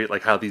Wall Street,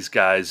 like how these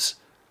guys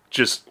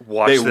just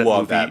watch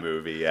that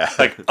movie, yeah.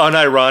 Like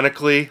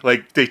unironically,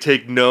 like they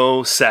take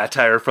no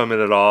satire from it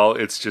at all.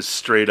 It's just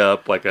straight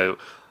up like a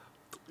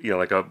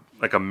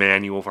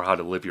manual for how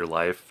to live your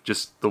life.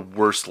 Just the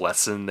worst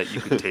lesson that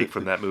you could take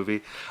from that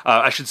movie.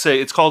 I should say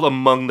it's called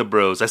Among the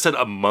Bros. I said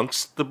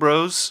Amongst the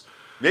Bros.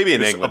 Maybe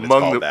in England it's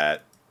called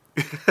that.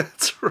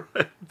 That's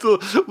right. It's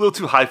a little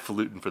too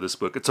highfalutin for this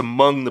book. It's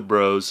Among the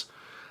Bros.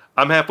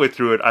 I'm halfway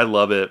through it. I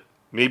love it.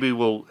 Maybe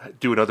we'll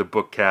do another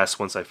book cast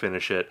once I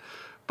finish it.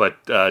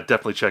 But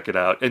definitely check it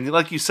out. And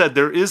like you said,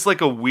 there is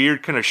like a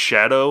weird kind of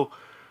shadow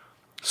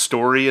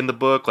story in the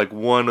book. Like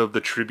one of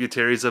the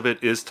tributaries of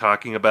it is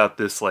talking about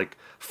this like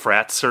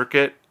frat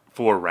circuit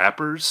for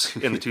rappers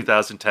in the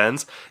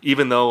 2010s.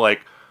 Even though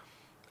like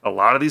a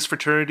lot of these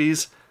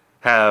fraternities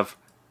have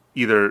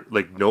either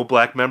like no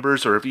black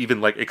members or have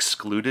even like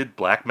excluded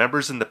black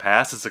members in the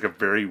past. It's like a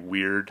very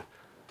weird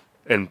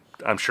and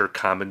I'm sure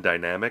common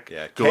dynamic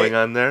going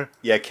on there.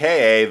 Yeah,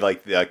 KA,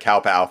 like the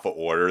Kappa Alpha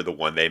Order, the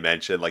one they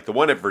mentioned, like the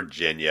one at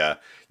Virginia,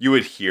 you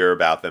would hear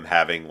about them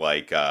having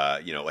like,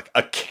 like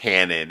a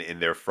cannon in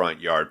their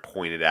front yard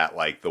pointed at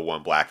like the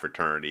one black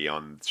fraternity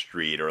on the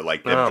street, or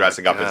like them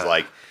dressing up as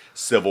like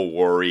Civil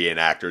War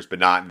reenactors, but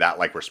not in that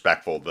like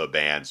respectful the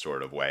band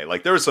sort of way.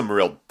 Like there was some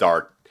real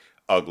dark,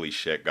 ugly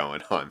shit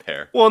going on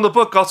there. Well, and the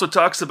book also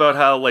talks about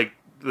how like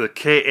the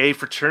KA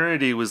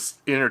fraternity was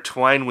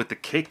intertwined with the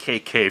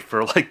KKK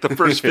for like the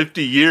first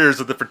 50 years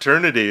of the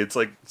fraternity. It's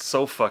like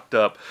so fucked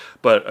up,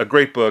 but a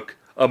great book.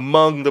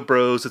 Among the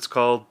Bros, it's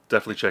called.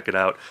 Definitely check it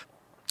out.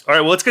 All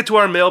right, well, let's get to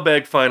our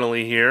mailbag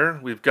finally here.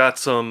 We've got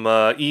some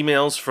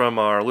emails from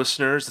our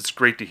listeners. It's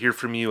great to hear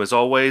from you as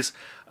always.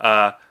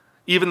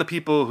 Even the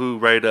people who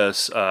write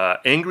us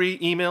angry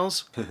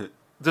emails.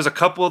 There's a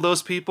couple of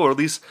those people, or at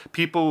least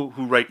people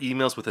who write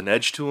emails with an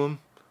edge to them.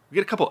 We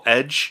get a couple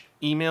edge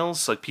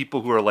emails, like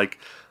people who are like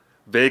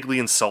vaguely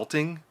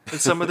insulting in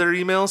some of their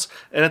emails,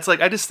 and it's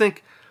like I just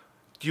think,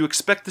 do you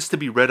expect this to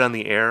be read on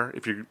the air?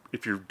 If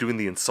you're doing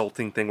the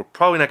insulting thing, we're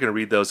probably not going to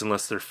read those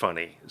unless they're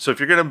funny. So if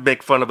you're going to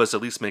make fun of us,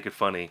 at least make it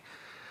funny.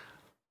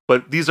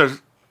 But these are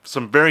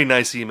some very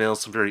nice emails,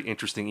 some very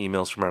interesting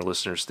emails from our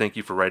listeners. Thank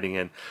you for writing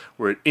in.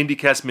 We're at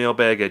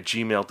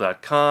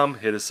indiecastmailbag@gmail.com.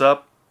 Hit us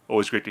up.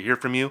 Always great to hear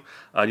from you.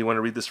 You want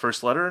to read this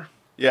first letter?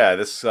 Yeah,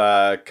 this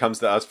comes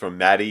to us from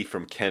Maddie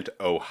from Kent,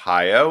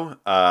 Ohio.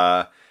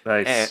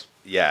 Nice. And,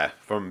 yeah,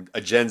 from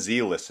a Gen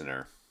Z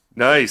listener.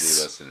 Nice. Gen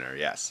Z listener,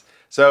 yes.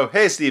 So,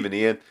 hey, Steve and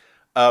Ian.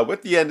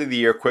 With the end of the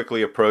year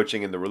quickly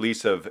approaching and the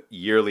release of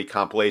yearly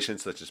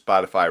compilations such as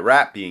Spotify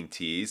Rap being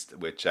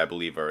teased, which I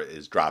believe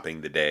is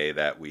dropping the day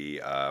that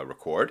we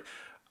record,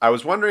 I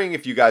was wondering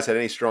if you guys had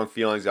any strong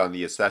feelings on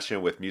the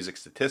obsession with music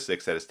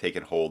statistics that has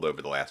taken hold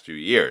over the last few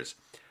years.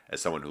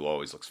 As someone who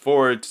always looks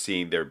forward to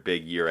seeing their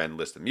big year-end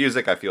list of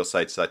music, I feel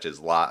sites such as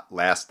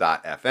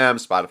Last.fm,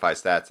 Spotify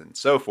Stats, and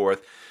so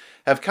forth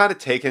have kind of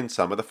taken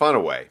some of the fun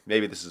away.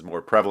 Maybe this is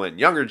more prevalent in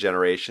younger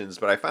generations,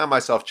 but I found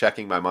myself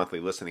checking my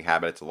monthly listening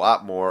habits a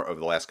lot more over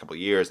the last couple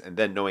of years and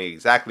then knowing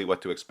exactly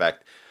what to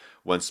expect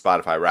when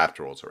Spotify Wrapped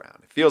rolls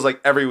around. It feels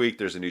like every week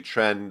there's a new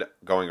trend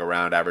going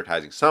around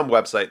advertising some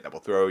website that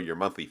will throw your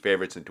monthly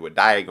favorites into a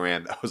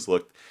diagram that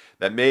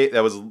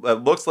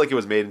looks like it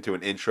was made into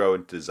an intro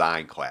and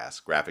design class.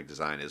 Graphic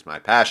design is my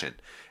passion.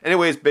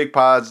 Anyways, big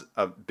fan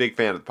of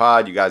the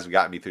pod. You guys have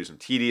gotten me through some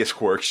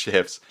tedious work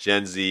shifts.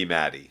 Gen Z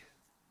Maddie.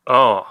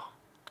 Oh,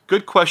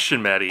 good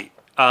question, Maddie.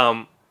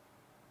 Curious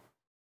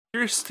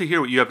to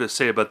hear what you have to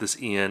say about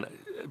this, Ian,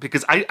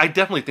 because I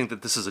definitely think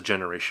that this is a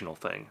generational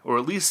thing, or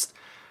at least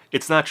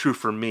it's not true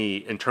for me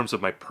in terms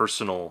of my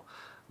personal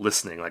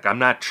listening. Like, I'm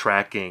not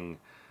tracking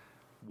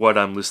what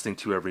I'm listening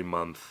to every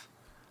month,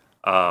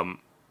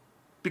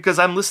 because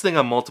I'm listening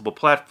on multiple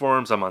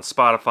platforms. I'm on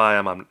Spotify.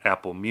 I'm on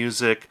Apple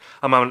Music.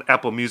 I'm on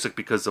Apple Music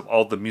because of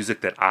all the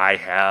music that I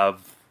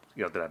have,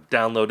 that I've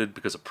downloaded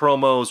because of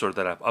promos or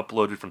that I've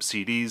uploaded from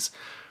CDs.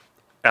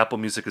 Apple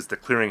Music is the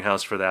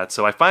clearinghouse for that.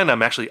 So I find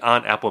I'm actually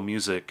on Apple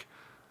Music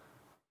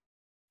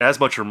as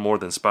much or more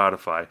than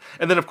Spotify.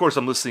 And then, of course,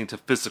 I'm listening to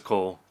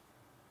physical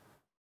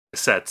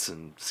cassettes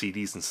and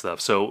CDs and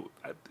stuff. So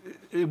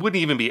it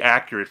wouldn't even be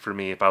accurate for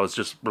me if I was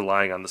just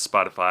relying on the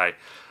Spotify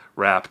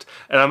Wrapped.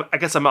 And I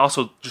guess I'm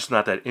also just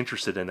not that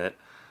interested in it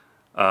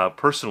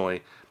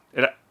personally.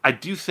 And I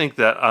do think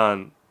that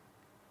on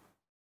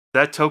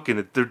that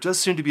token, there does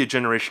seem to be a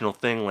generational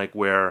thing, like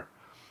where,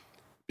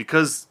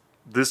 because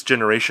this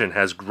generation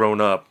has grown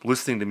up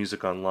listening to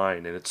music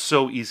online, and it's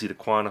so easy to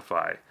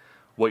quantify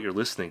what you're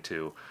listening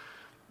to,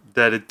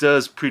 that it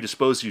does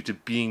predispose you to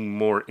being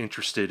more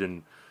interested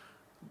in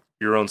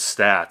your own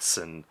stats,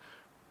 and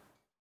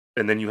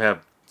then you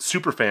have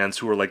super fans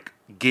who are like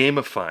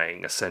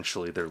gamifying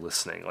essentially their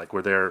listening, like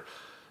where they're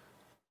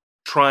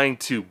trying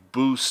to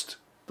boost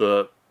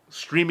the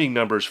streaming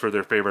numbers for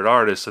their favorite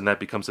artists, and that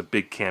becomes a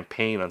big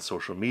campaign on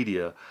social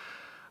media.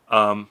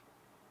 So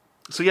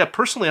yeah,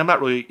 personally, I'm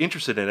not really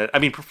interested in it. I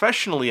mean,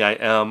 professionally, I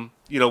am.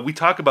 We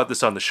talk about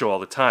this on the show all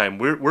the time.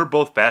 We're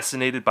both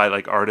fascinated by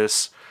like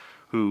artists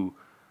who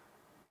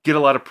get a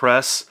lot of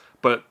press,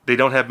 but they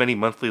don't have many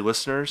monthly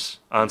listeners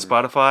on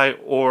Spotify,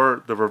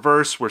 or the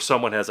reverse, where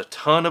someone has a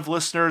ton of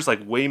listeners,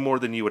 like way more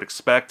than you would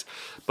expect,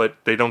 but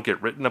they don't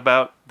get written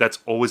about. That's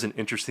always an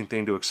interesting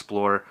thing to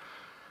explore.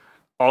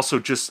 Also,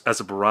 just as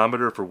a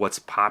barometer for what's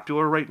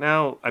popular right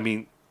now, I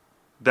mean,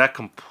 that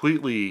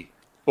completely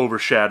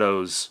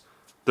overshadows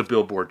the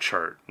Billboard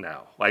chart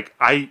now. Like,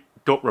 I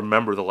don't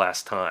remember the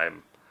last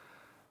time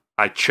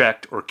I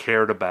checked or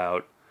cared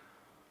about,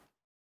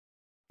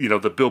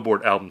 the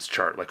Billboard albums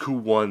chart, like who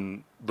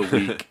won the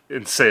week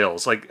in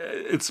sales. Like,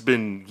 it's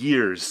been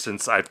years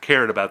since I've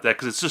cared about that,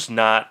 because it's just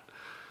not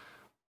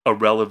a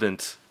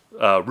relevant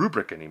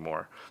rubric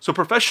anymore. So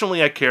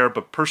professionally I care,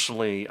 but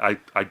personally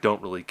I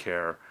don't really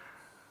care.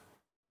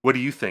 What do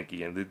you think,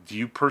 Ian? Do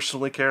you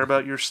personally care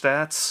about your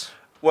stats?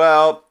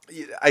 Well,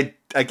 I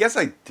guess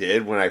I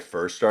did when I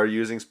first started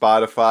using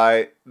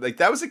Spotify. Like,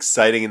 that was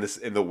exciting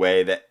in the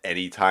way that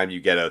anytime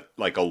you get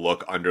a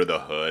look under the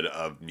hood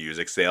of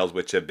music sales,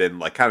 which have been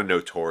like kind of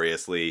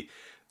notoriously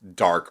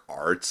dark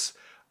arts.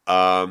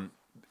 And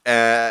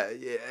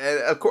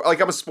of course, like,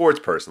 I'm a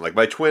sports person. Like,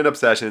 my twin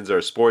obsessions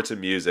are sports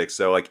and music.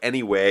 So like,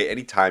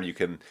 anytime you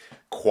can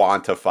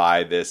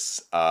quantify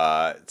this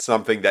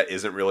something that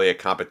isn't really a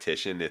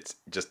competition, it's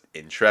just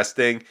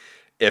interesting,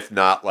 if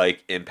not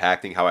like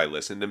impacting how I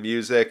listen to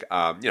music.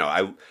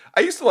 I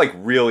used to like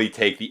really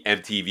take the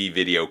MTV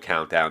video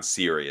countdown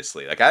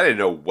seriously. Like, I didn't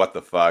know what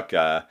the fuck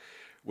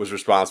was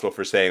responsible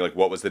for saying like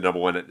what was the number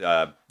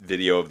one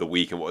video of the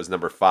week and what was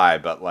number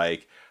 5. But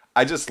like,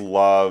 I just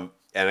love,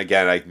 and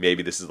again,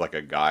 maybe this is like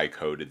a guy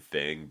coded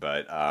thing,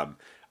 but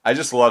I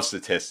just love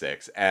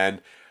statistics. And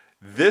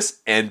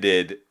this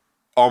ended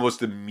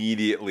almost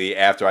immediately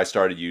after I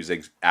started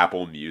using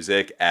Apple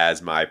Music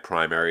as my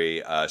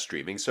primary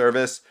streaming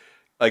service.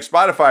 like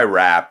Spotify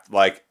Wrapped,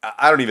 like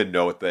I don't even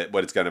know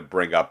what it's going to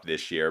bring up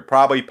this year.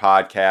 Probably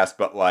podcast,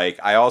 but like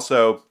I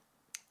also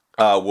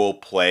will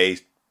play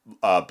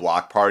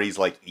block parties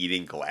like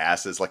eating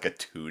glass as like a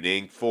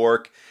tuning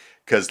fork,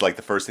 because like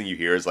the first thing you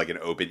hear is like an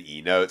open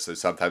E note. So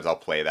sometimes I'll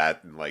play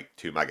that and like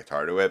tune my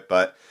guitar to it.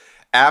 But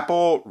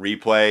Apple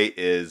Replay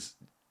is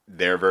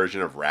their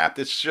version of Wrapped.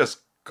 It's just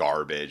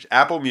garbage.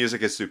 Apple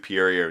Music is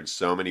superior in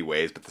so many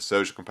ways, but the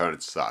social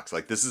component sucks.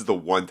 Like this is the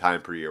one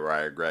time per year where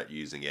I regret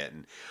using it.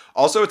 And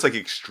also it's like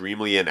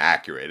extremely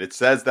inaccurate. It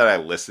says that I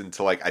listened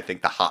to like I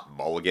think the Hot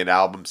Mulligan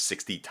album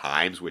 60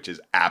 times, which is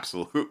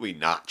absolutely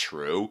not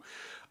true.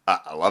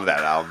 I love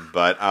that album,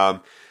 but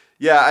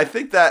yeah, I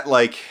think that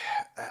like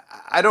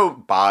I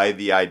don't buy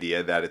the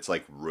idea that it's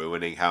like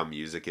ruining how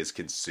music is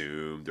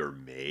consumed or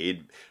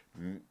made.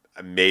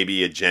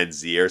 Maybe a Gen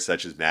Zer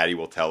such as Maddie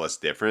will tell us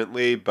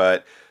differently,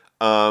 but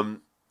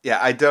yeah,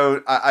 I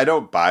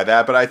don't buy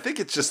that, but I think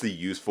it's just a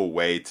useful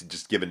way to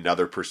just give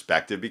another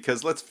perspective,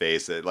 because let's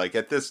face it, like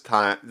at this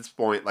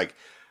point, like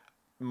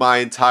my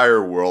entire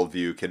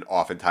worldview can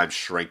oftentimes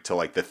shrink to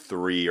like the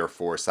 3 or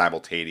 4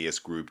 simultaneous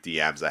group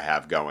DMs I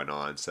have going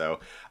on. So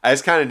I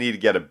just kind of need to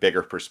get a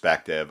bigger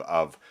perspective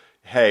of,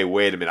 hey,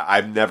 wait a minute,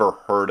 I've never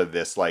heard of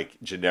this like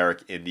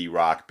generic indie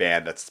rock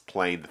band that's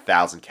playing the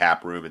 1,000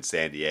 Cap Room in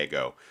San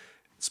Diego.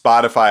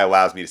 Spotify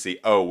allows me to see,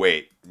 oh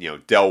wait,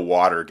 Del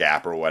Water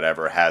Gap or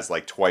whatever has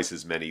like twice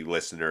as many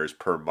listeners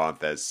per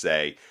month as,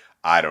 say,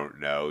 I don't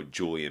know,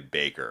 Julian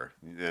Baker.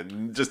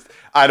 And just,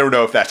 I don't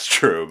know if that's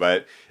true,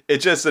 but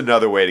it's just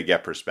another way to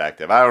get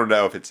perspective. I don't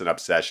know if it's an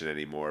obsession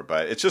anymore,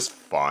 but it's just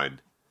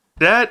fun.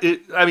 That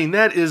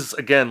is,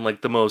 again,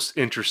 like the most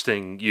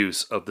interesting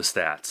use of the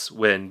stats,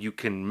 when you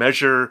can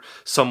measure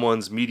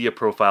someone's media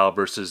profile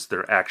versus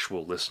their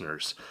actual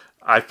listeners.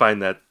 I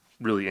find that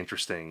really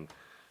interesting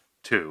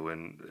too,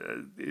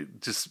 and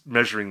just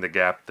measuring the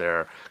gap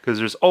there, because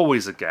there's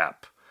always a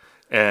gap,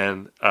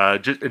 and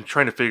and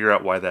trying to figure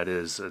out why that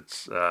is.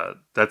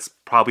 That's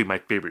probably my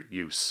favorite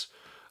use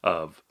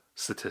of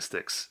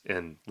statistics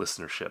in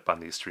listenership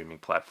on these streaming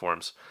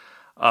platforms.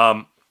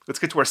 Let's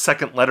get to our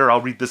second letter.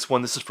 I'll read this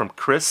one. This is from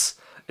Chris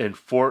in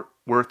Fort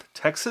Worth,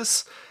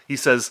 Texas. He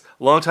says,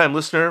 longtime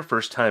listener,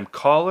 first time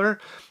caller.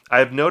 I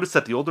have noticed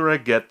that the older I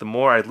get, the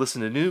more I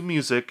listen to new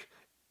music,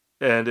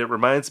 and it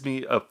reminds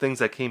me of things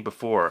that came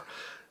before.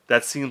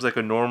 That seems like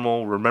a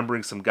normal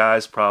remembering some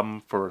guys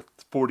problem for a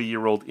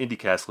 40-year-old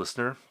IndieCast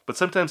listener, but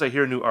sometimes I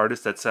hear a new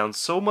artist that sounds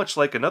so much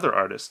like another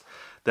artist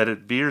that it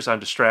veers on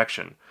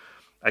distraction.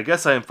 I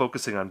guess I am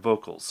focusing on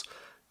vocals.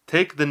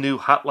 Take the new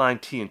Hotline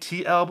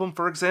TNT album,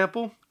 for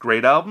example.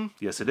 Great album,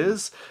 yes it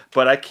is,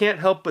 but I can't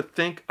help but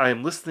think I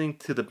am listening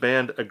to the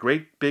band A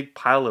Great Big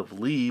Pile of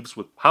Leaves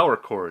with power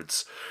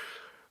chords.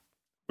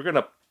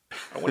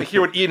 I want to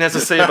hear what Ian has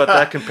to say about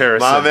that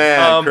comparison. My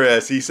man,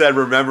 Chris. He said,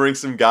 remembering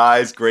some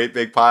guys, Great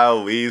Big Pile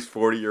of Leaves,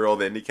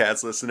 40-year-old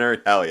IndieCast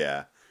listener. Hell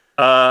yeah.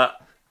 That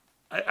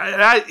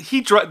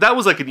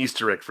was like an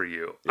Easter egg for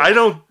you.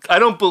 Yeah. I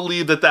don't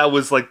believe that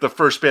was like the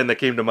first band that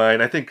came to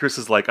mind. I think Chris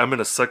is like, I'm going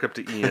to suck up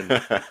to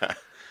Ian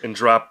and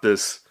drop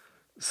this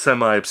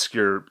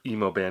semi-obscure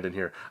emo band in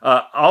here.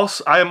 I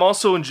am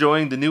also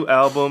enjoying the new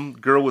album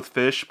Girl with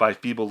Fish by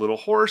Feeble Little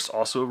Horse,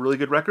 also a really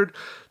good record,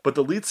 but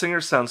the lead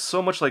singer sounds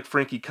so much like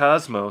Frankie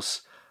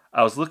Cosmos.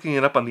 I was looking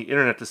it up on the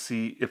internet to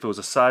see if it was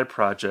a side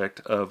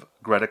project of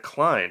Greta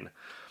Klein.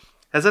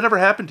 Has that ever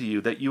happened to you,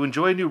 that you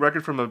enjoy a new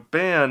record from a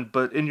band,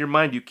 but in your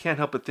mind you can't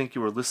help but think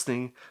you are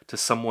listening to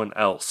someone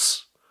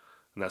else?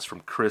 And that's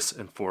from Chris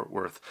in Fort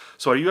Worth.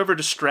 So are you ever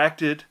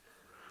distracted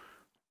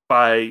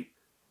by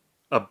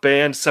a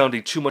band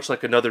sounding too much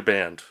like another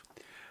band?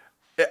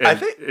 I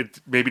think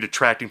it's maybe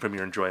detracting from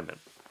your enjoyment.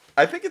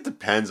 I think it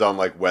depends on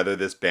like whether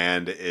this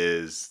band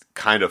is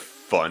kind of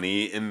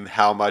funny in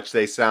how much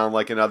they sound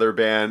like another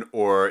band,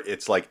 or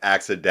it's like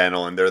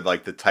accidental and they're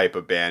like the type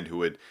of band who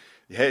would,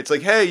 hey, it's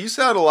like, hey, you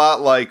sound a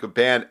lot like a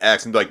band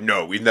X, and be like,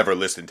 no, we've never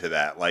listened to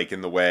that. Like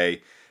in the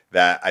way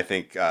that I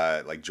think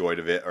like Joy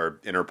Division or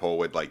Interpol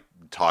would like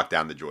talk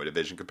down the Joy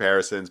Division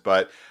comparisons.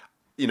 But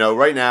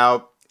right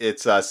now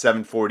it's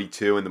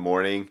 7:42 in the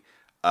morning.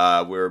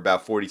 We're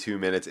about 42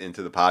 minutes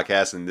into the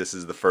podcast, and this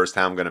is the first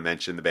time I'm going to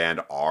mention the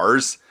band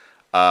Ours.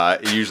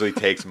 It usually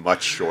takes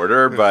much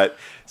shorter, but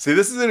see,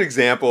 this is an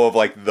example of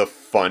like the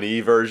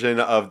funny version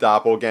of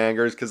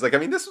doppelgangers, because like, I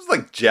mean, this was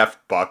like Jeff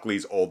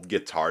Buckley's old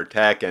guitar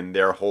tech, and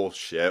their whole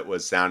shit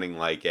was sounding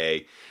like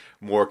a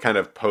more kind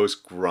of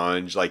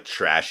post-grunge, like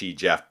trashy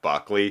Jeff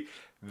Buckley.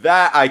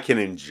 That I can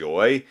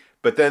enjoy,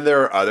 but then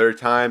there are other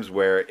times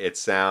where it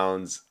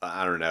sounds,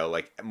 I don't know,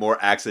 like more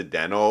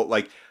accidental.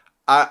 Like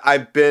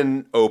I've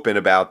been open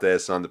about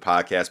this on the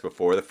podcast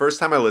before. The first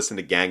time I listened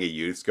to Gang of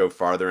Youths Go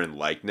Farther in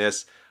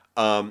Likeness,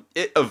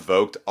 it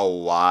evoked a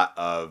lot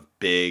of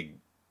big,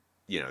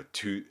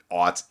 2000s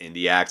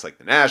indie acts like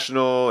The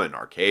National and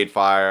Arcade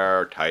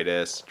Fire,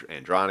 Titus,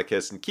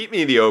 Andronicus, and Keep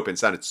Me in the Open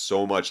sounded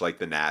so much like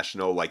The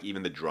National, like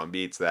even the drum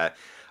beats, that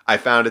I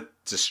found it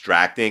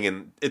distracting,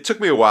 and it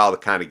took me a while to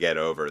kind of get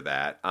over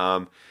that.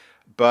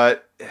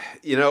 But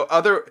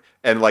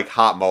like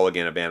Hot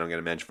Mulligan, a band I'm going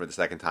to mention for the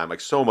second time, like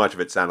so much of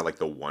it sounded like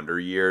the Wonder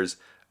Years,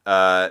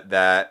 but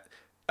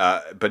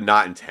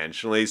not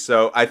intentionally.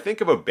 So I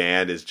think of a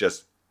band as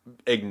just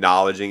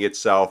acknowledging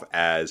itself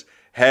as,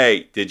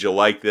 hey, did you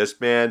like this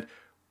band?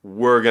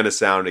 We're going to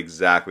sound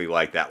exactly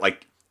like that.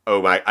 Like,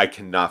 oh my, I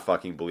cannot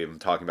fucking believe I'm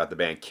talking about the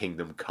band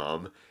Kingdom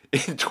Come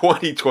in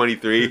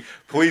 2023.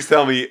 Please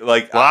tell me,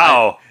 like,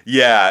 wow.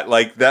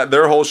 Like that,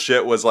 their whole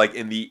shit was like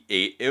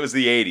it was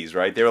the 80s,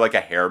 right? They were like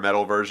a hair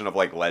metal version of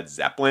like Led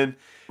Zeppelin.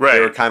 Right. They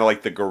were kind of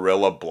like the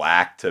Gorilla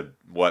Black to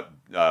what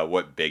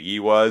Biggie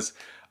was.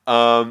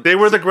 They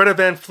were the Greta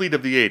Van Fleet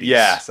of the 80s.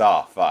 Yes.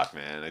 Oh, fuck,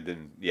 man. I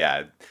didn't,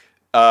 yeah.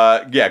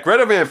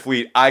 Greta Van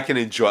Fleet, I can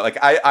enjoy.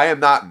 Like, I am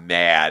not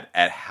mad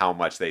at how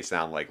much they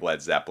sound like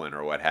Led Zeppelin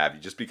or what have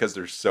you, just because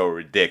they're so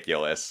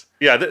ridiculous.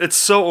 Yeah, it's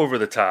so over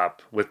the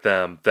top with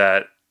them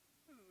that,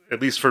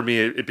 at least for me,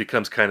 it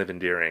becomes kind of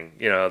endearing.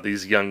 You know,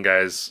 these young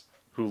guys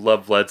who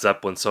love Led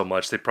Zeppelin so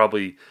much, they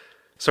probably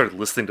started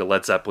listening to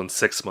Led Zeppelin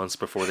 6 months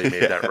before they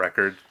made that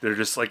record. They're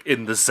just like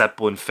in the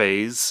Zeppelin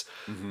phase,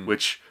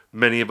 which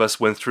many of us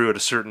went through at a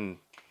certain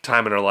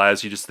time in our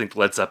lives. You just think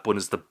Led Zeppelin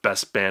is the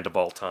best band of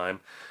all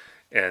time.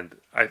 And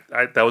I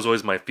that was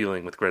always my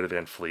feeling with Greta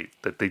Van Fleet,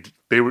 that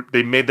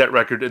they made that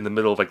record in the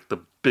middle of like the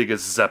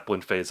biggest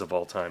Zeppelin phase of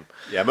all time.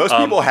 Yeah, most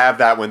people have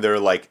that when they're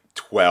like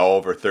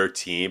 12 or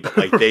 13, but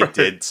like they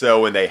did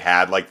so when they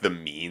had like the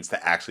means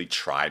to actually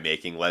try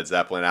making Led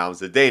Zeppelin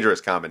albums. A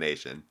dangerous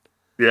combination.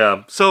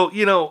 Yeah. So,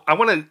 I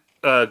want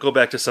to go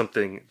back to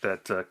something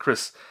that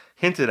Chris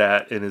hinted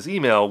at in his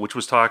email, which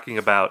was talking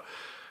about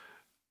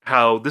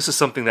how this is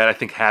something that I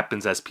think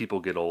happens as people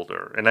get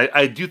older. And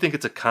I do think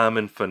it's a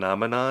common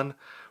phenomenon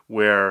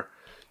where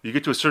you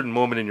get to a certain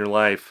moment in your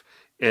life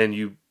and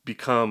you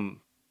become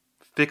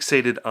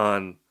fixated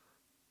on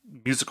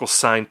musical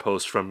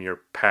signposts from your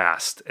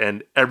past,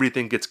 and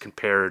everything gets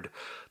compared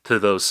to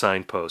those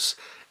signposts.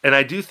 And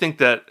I do think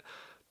that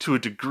to a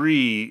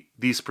degree,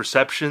 these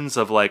perceptions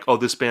of like, oh,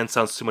 this band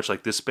sounds too much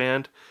like this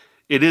band,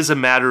 it is a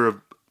matter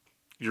of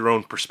your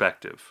own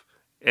perspective.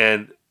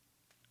 And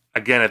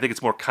again, I think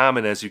it's more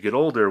common as you get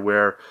older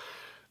where,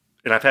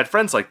 and I've had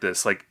friends like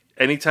this, like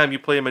anytime you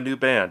play them a new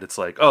band, it's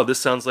like, oh, this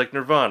sounds like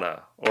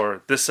Nirvana,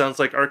 or this sounds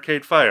like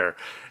Arcade Fire.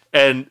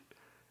 And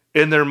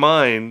in their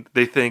mind,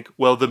 they think,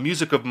 well, the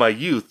music of my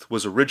youth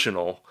was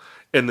original,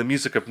 and the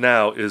music of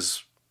now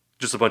is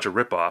just a bunch of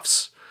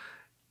ripoffs,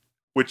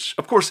 which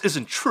of course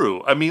isn't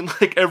true. I mean,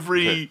 like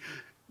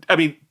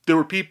there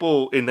were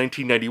people in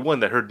 1991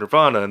 that heard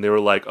Nirvana and they were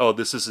like, oh,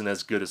 this isn't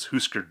as good as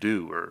Husker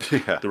Du or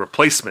The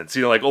Replacements.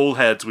 Like old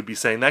heads would be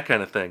saying that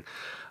kind of thing.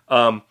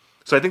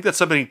 So I think that's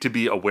something to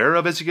be aware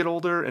of as you get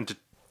older and to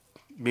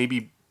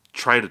maybe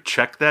try to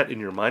check that in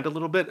your mind a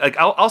little bit. Like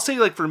I'll say,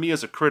 like, for me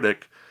as a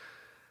critic,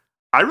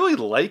 I really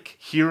like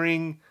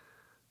hearing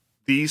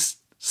these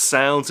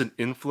sounds and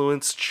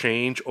influence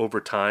change over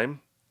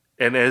time.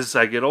 And as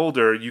I get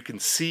older, you can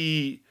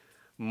see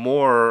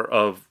more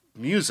of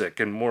music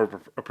and more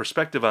of a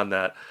perspective on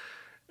that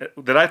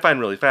I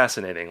find really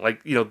fascinating.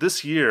 Like,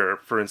 this year,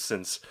 for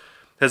instance,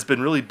 has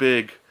been really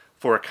big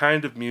for a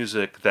kind of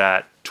music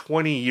that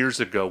 20 years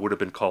ago would have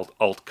been called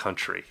alt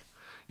country.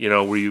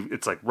 Where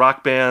it's like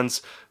rock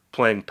bands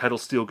playing pedal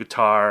steel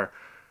guitar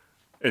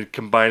and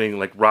combining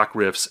like rock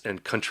riffs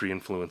and country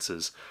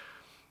influences.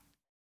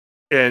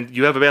 And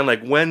you have a band like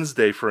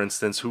Wednesday, for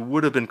instance, who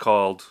would have been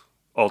called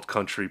alt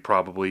country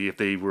probably if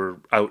they were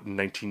out in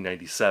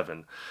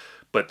 1997.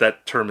 But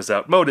that term is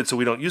outmoded, so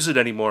we don't use it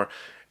anymore.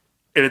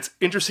 And it's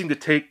interesting to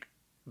take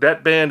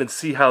that band and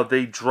see how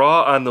they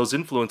draw on those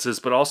influences,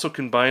 but also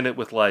combine it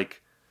with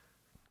like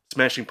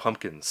Smashing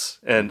Pumpkins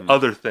and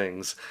other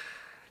things,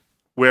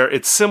 where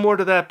it's similar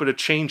to that, but it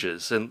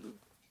changes. And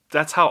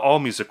that's how all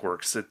music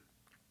works. It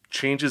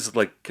changes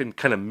like in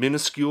kind of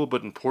minuscule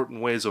but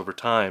important ways over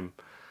time.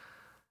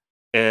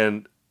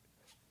 And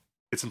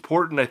it's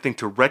important, I think,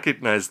 to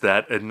recognize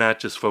that and not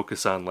just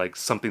focus on like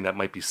something that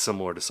might be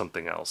similar to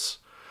something else.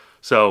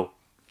 So,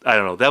 I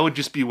don't know. That would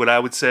just be what I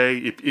would say.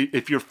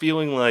 If you're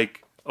feeling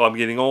like, oh, I'm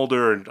getting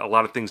older and a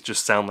lot of things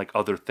just sound like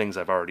other things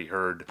I've already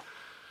heard,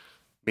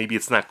 maybe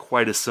it's not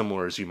quite as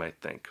similar as you might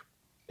think.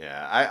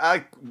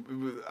 Yeah,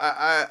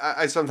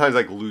 I sometimes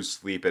like lose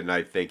sleep at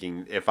night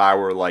thinking if I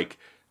were like,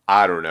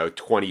 I don't know,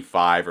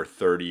 25 or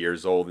 30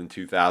 years old in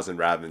 2000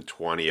 rather than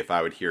 20, if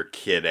I would hear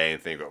Kid A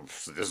and think, oh,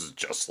 this is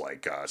just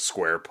like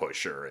Square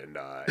Pusher and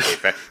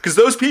because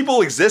those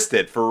people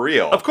existed for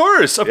real. Of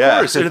course. And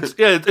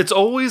it's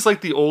always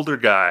like the older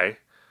guy,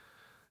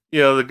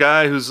 the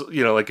guy who's,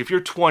 like if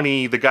you're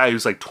 20, the guy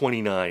who's like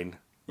 29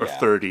 or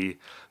 30,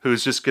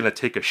 who's just going to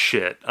take a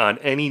shit on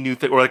any new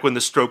thing. Or like when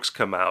the Strokes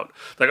come out.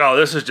 Like, oh,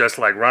 this is just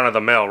like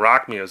run-of-the-mill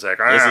rock music.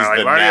 Why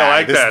do you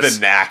like this? This is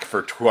the knack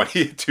for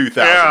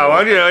 2000.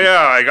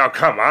 Yeah, like, oh,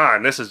 come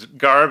on. This is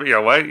garbage.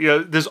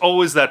 There's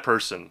always that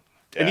person.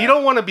 Yeah. And you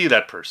don't want to be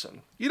that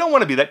person. You don't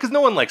want to be that because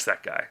no one likes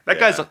that guy. That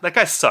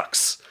guy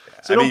sucks.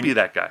 So don't be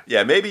that guy.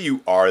 Yeah, maybe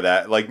you are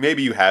that. Like,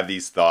 maybe you have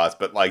these thoughts,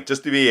 but like,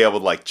 just to be able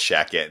to like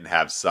check it and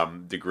have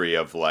some degree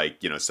of like,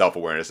 self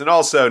awareness, and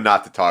also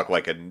not to talk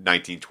like a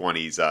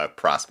 1920s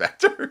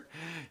prospector,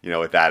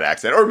 with that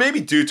accent, or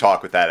maybe do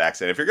talk with that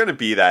accent. If you're gonna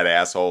be that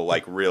asshole,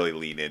 like, really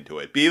lean into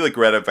it. Be like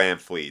Greta Van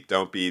Fleet.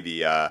 Don't be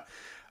the,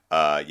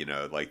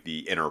 like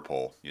the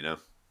Interpol.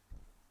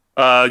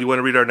 You want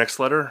to read our next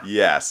letter?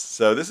 Yes.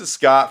 So this is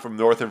Scott from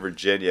Northern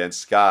Virginia, and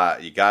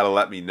Scott, you got to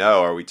let me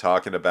know. Are we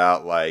talking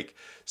about like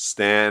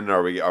Stan?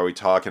 Are we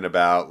talking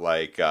about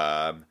like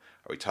are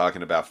we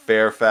talking about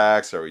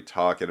Fairfax? Are we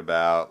talking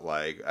about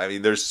like, I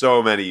mean, there's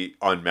so many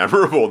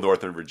unmemorable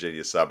Northern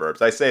Virginia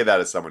suburbs. I say that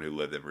as someone who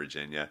lived in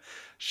Virginia.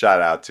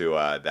 Shout out to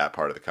that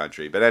part of the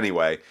country. But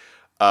anyway,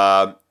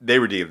 they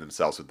redeemed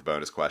themselves with the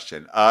bonus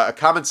question. A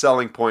common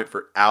selling point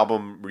for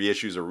album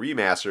reissues or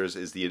remasters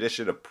is the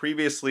addition of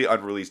previously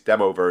unreleased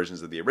demo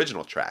versions of the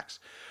original tracks.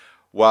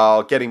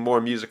 While getting more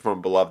music from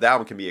a beloved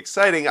album can be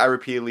exciting, I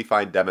repeatedly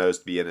find demos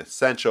to be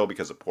inessential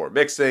because of poor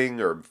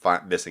mixing or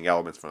missing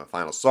elements from the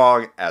final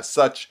song. As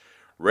such,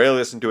 rarely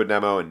listen to a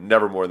demo and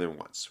never more than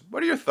once.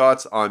 What are your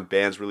thoughts on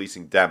bands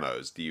releasing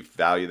demos? Do you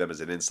value them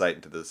as an insight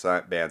into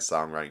the band's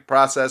songwriting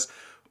process?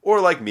 Or,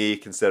 like me,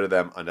 consider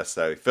them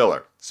unnecessary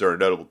filler? Is there a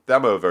notable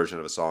demo version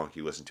of a song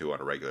you listen to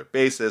on a regular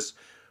basis,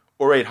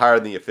 or rate higher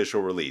than the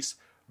official release?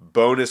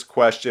 Bonus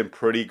question,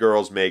 Pretty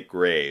Girls Make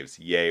Graves,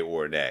 yay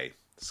or nay?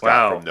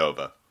 Scott from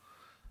Nova.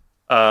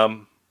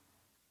 I'm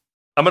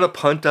going to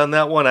punt on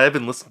that one. I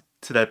haven't listened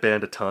to that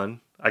band a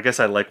ton. I guess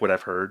I like what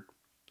I've heard.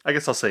 I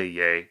guess I'll say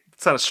yay.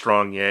 It's not a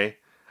strong yay.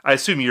 I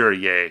assume you're a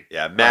yay.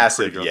 Yeah,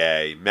 massive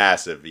yay.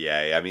 Massive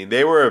yay. I mean,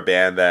 they were a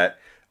band that...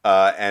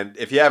 and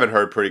if you haven't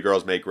heard Pretty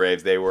Girls Make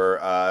Graves, they were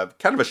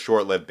kind of a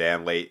short-lived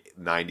band, late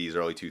 90s,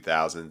 early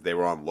 2000s. They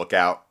were on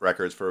Lookout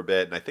Records for a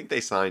bit, and I think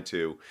they signed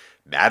to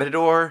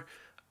Matador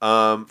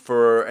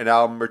for an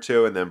album or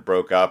two, and then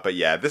broke up. But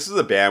yeah, this is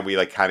a band we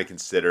like kind of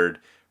considered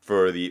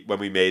for when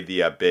we made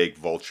the big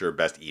Vulture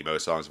Best Emo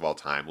Songs of All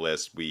Time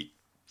list. We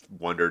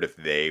wondered if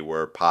they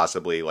were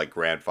possibly like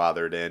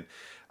grandfathered in.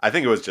 I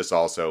think it was just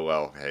also,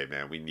 well, hey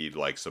man, we need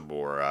like some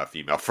more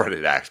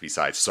female-fronted acts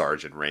besides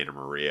Sarge and Raina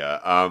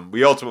Maria.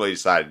 We ultimately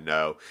decided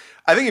no.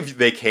 I think if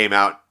they came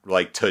out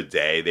like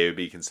today, they would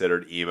be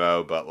considered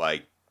emo, but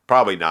like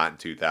probably not in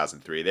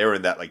 2003. They were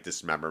in that like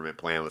Dismemberment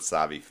Plan with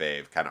Savi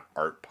Fave kind of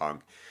art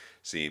punk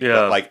scene. Yeah.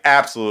 But like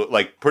absolute,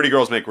 like Pretty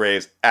Girls Make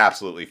Graves,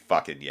 absolutely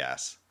fucking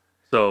yes.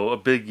 So a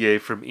big yay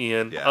from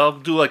Ian. Yeah. I'll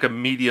do like a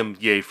medium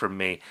yay from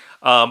me.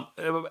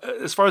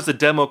 As far as the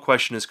demo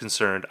question is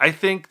concerned, I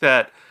think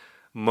that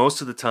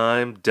most of the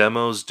time,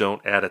 demos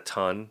don't add a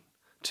ton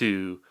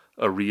to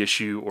a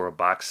reissue or a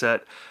box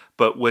set,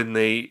 but when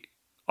they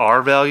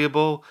are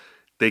valuable,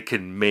 they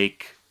can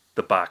make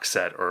the box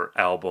set or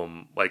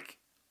album like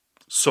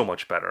so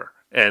much better.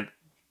 And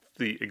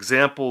the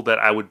example that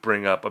I would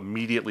bring up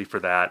immediately for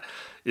that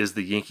is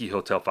the Yankee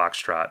Hotel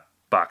Foxtrot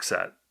box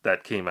set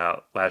that came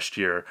out last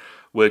year,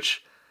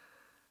 which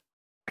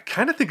I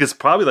kind of think is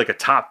probably like a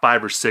top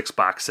 5 or 6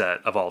 box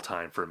set of all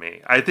time for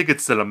me. I think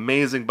it's an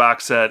amazing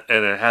box set,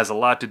 and it has a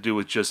lot to do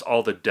with just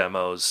all the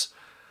demos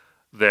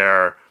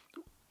there.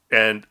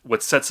 And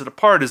what sets it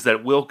apart is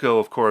that Wilco,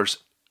 of course,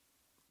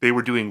 they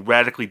were doing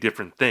radically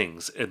different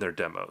things in their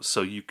demos.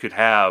 So you could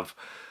have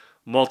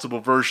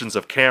multiple versions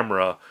of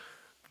Camera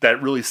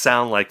that really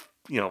sound like,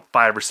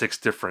 5 or 6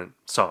 different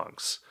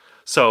songs.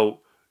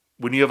 So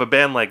when you have a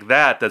band like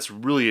that that's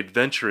really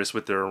adventurous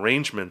with their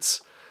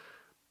arrangements,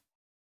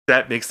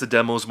 that makes the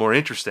demos more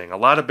interesting. A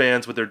lot of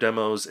bands with their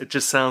demos, it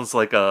just sounds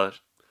like a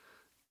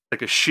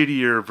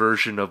shittier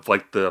version of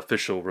like the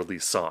official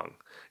release song,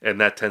 and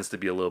that tends to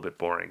be a little bit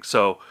boring.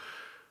 So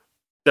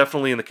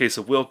definitely in the case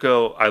of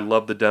Wilco, I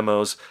love the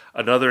demos.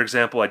 Another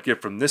example I'd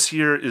give from this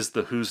year is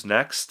the Who's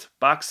Next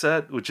box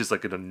set, which is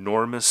like an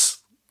enormous,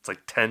 it's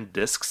like 10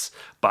 discs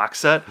box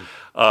set.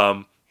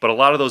 But a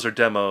lot of those are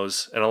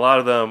demos, and a lot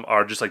of them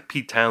are just like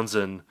Pete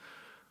Townsend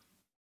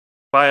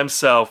by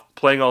himself,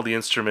 playing all the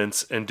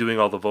instruments and doing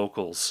all the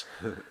vocals.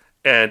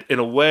 And in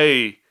a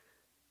way,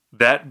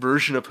 that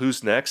version of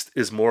Who's Next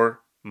is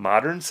more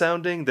modern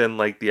sounding than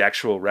like the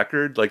actual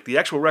record. Like the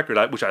actual record,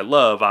 which I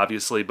love,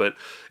 obviously, but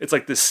it's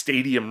like this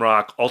stadium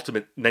rock,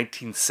 ultimate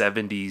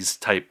 1970s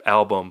type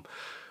album.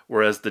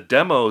 Whereas the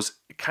demos,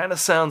 it kind of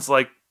sounds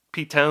like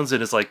Pete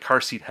Townsend is like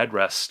Car Seat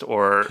Headrest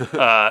or,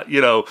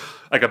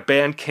 like a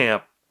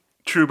Bandcamp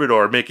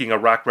troubadour making a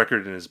rock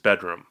record in his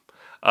bedroom.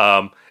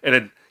 And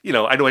then,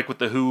 I know like with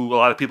The Who, a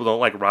lot of people don't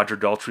like Roger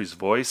Daltrey's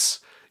voice.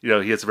 He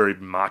has a very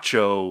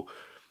macho,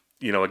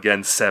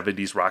 again,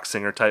 70s rock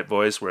singer type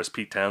voice, whereas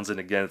Pete Townsend,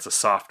 again, it's a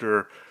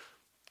softer,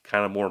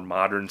 kind of more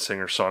modern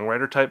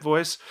singer-songwriter type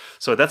voice.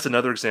 So that's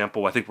another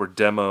example, I think, where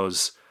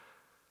demos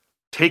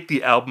take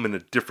the album in a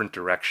different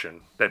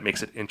direction that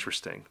makes it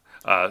interesting.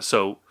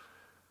 So,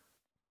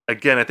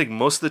 again, I think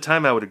most of the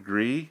time I would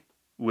agree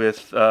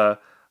with our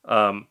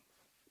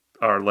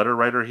letter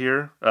writer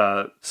here,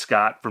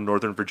 Scott from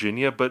Northern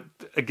Virginia. But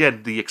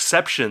again, the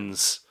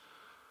exceptions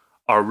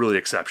are really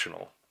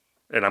exceptional.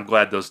 And I'm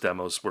glad those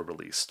demos were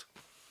released.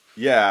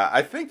 Yeah,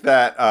 I think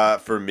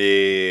that for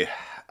me,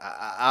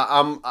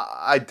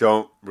 I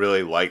don't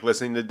really like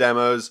listening to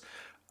demos.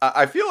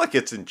 I feel like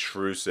it's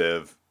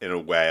intrusive in a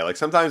way. Like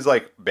sometimes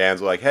like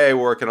bands are like, "Hey,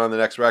 we're working on the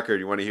next record.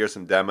 You want to hear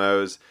some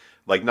demos?"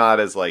 Like not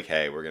as like,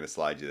 "Hey, we're gonna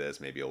slide you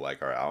this. Maybe you'll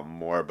like our album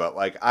more." But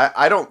like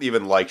I don't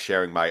even like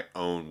sharing my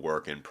own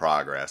work in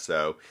progress.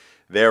 So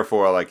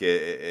therefore, like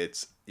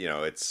it's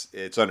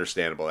it's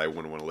understandable I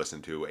wouldn't want to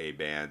listen to a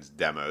band's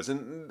demos,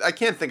 and I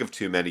can't think of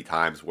too many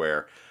times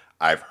where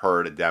I've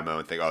heard a demo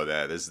and think, oh,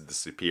 this is the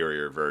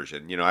superior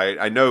version.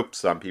 I know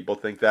some people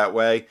think that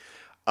way.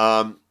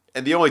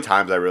 And the only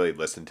times I really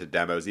listen to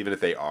demos, even if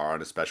they are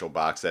on a special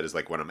box set, is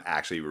like when I'm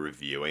actually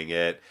reviewing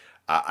it.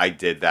 I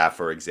did that,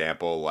 for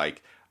example,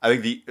 like I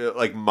think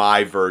like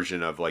my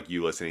version of like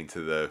you listening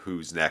to the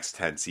Who's Next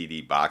 10 CD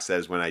box set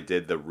is when I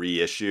did the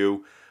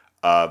reissue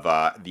of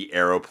the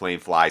Aeroplane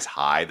Flies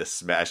High, the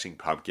Smashing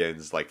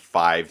Pumpkins like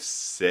five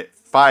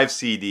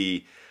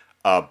CD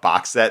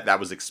box set that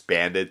was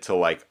expanded to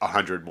like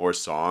 100 more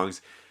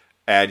songs,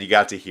 and you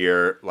got to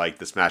hear like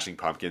the Smashing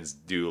Pumpkins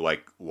do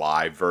like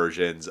live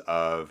versions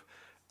of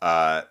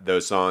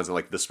those songs, and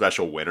like the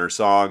special winter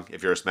song.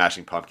 If you're a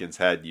Smashing Pumpkins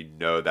head, you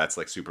know that's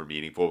like super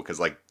meaningful because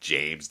like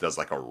James does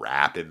like a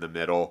rap in the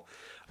middle.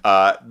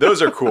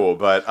 Those are cool,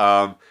 but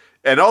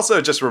and also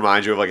it just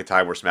reminds you of like a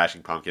time where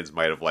Smashing Pumpkins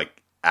might have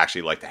like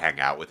actually liked to hang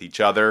out with each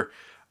other.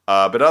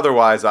 But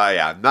otherwise,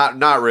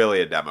 not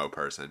really a demo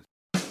person.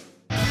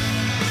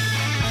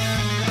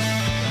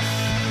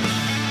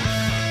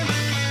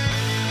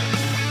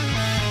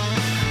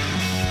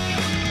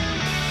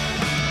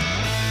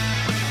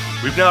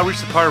 We've now reached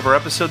the part of our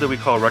episode that we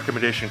call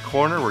Recommendation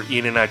Corner, where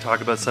Ian and I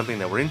talk about something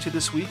that we're into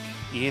this week.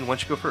 Ian, why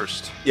don't you go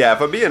first? Yeah, if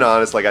I'm being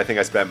honest, like I think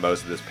I spent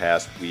most of this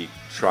past week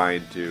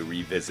trying to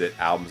revisit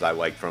albums I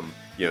like from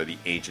the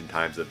ancient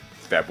times of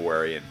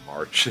February and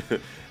March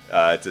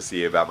to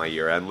see about my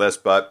year-end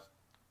list. But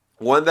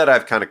one that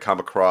I've kind of come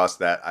across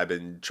that I've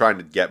been trying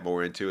to get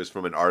more into is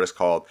from an artist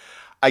called,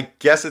 I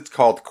guess it's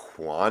called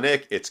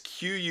Quanic. It's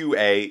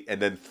QUA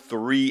and then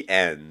 3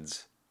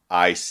 N's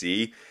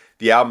IC.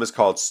 The album is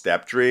called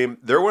Step Dream.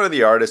 They're one of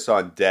the artists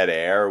on Dead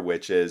Air,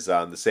 which is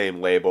the same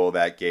label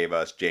that gave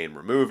us Jane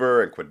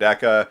Remover and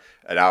Quedeca,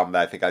 an album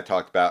that I think I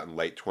talked about in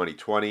late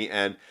 2020.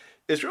 And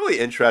it's really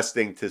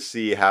interesting to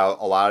see how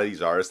a lot of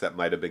these artists that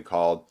might have been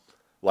called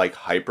like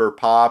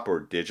hyperpop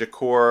or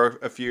digicore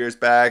a few years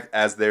back,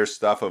 as their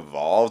stuff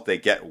evolved, they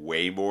get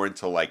way more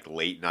into like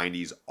late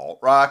 90s alt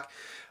rock.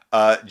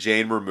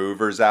 Jane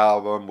Remover's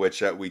album,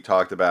 which we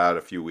talked about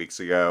a few weeks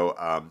ago,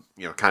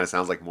 kind of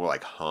sounds like more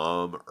like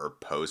hum or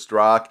post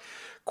rock.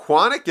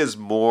 Quanic is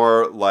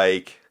more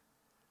like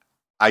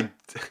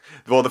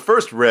the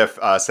first riff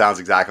sounds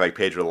exactly like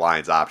Pedro the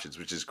Lion's Options,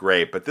 which is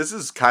great, but this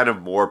is kind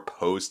of more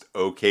post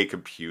OK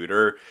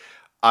Computer.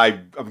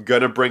 I'm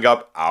gonna bring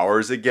up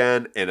Ours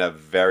again in a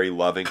very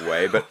loving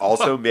way, but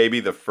also maybe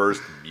the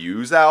first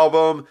Muse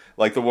album,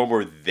 like the one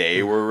where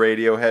they were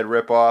Radiohead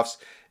ripoffs.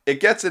 It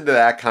gets into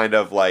that kind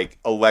of like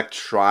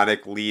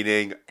electronic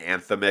leaning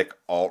anthemic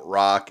alt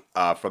rock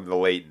from the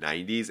late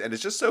 90s, and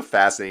it's just so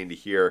fascinating to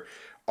hear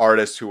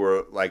artists who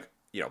were like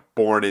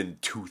born in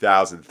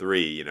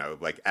 2003,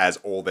 like as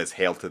old as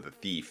Hail to the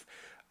Thief,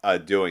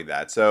 doing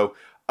that. So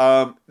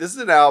this is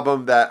an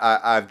album that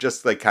I've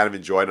just like kind of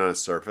enjoyed on a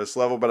surface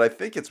level, but I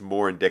think it's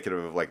more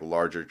indicative of like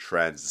larger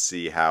trends to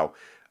see how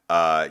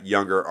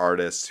younger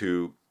artists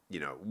who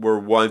were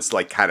once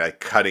like kind of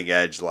cutting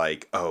edge,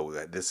 like, oh,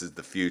 this is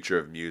the future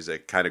of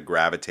music, kind of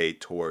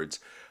gravitate towards,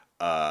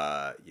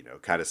 kind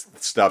of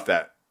stuff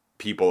that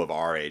people of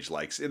our age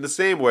likes, in the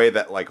same way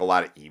that like a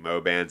lot of emo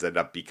bands end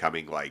up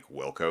becoming like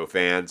Wilco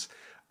fans.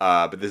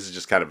 But this is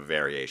just kind of a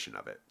variation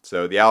of it.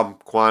 So the album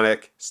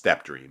Quanic,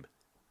 Step Dream.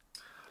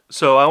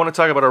 So I want to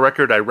talk about a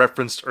record I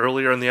referenced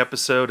earlier in the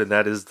episode, and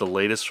that is the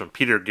latest from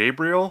Peter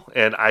Gabriel.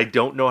 And I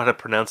don't know how to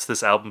pronounce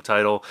this album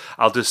title.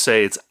 I'll just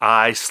say it's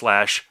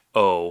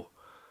I/O.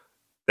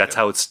 That's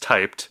how it's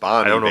typed.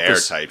 Bonnie I don't know Bear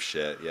if type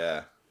shit,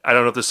 yeah. I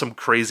don't know if there's some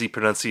crazy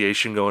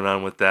pronunciation going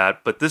on with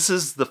that, but this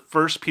is the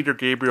first Peter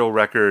Gabriel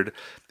record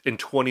in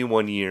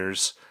 21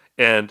 years,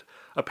 and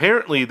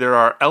apparently there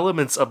are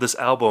elements of this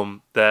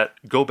album that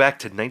go back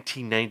to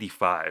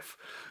 1995.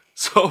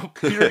 So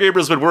Peter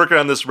Gabriel's been working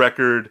on this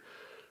record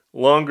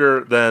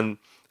longer than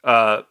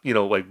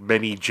like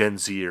many Gen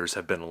Zers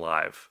have been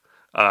alive,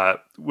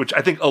 which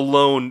I think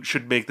alone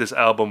should make this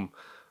album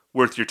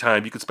worth your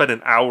time. You could spend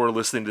an hour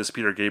listening to this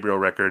Peter Gabriel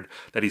record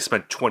that he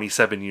spent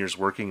 27 years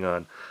working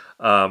on.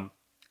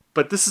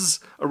 But this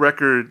is a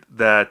record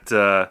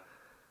that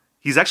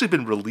he's actually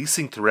been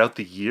releasing throughout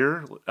the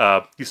year.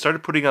 He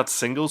started putting out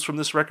singles from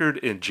this record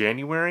in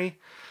January.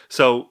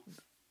 So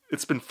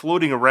it's been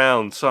floating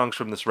around songs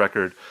from this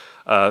record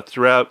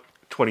throughout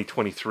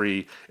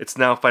 2023. It's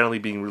now finally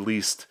being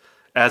released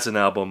as an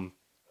album.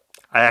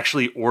 I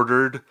actually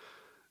ordered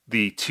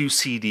the 2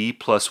 CD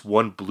plus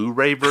 1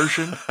 Blu-ray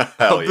version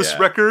of this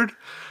record.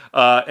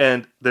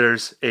 And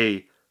there's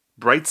a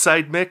bright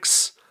side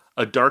mix,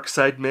 a dark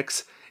side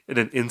mix, and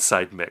an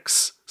inside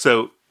mix.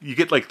 So you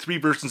get like 3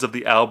 versions of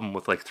the album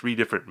with like 3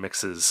 different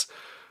mixes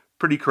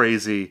pretty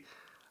crazy.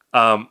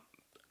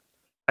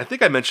 I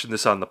think I mentioned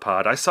this on the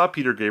pod. I saw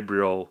Peter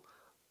Gabriel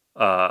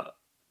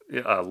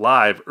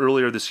live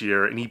earlier this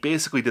year, and he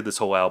basically did this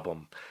whole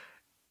album.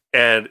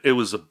 And it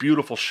was a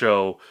beautiful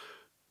show,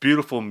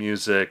 beautiful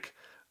music,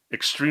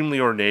 extremely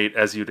ornate,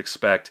 as you'd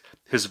expect.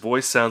 His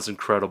voice sounds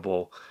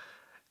incredible.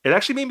 It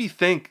actually made me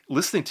think,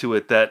 listening to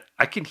it, that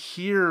I can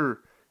hear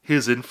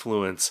his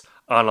influence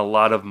on a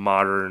lot of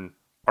modern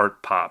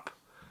art pop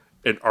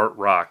and art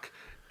rock.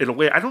 In a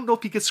way, I don't know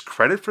if he gets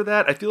credit for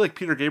that. I feel like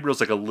Peter Gabriel's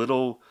like a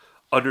little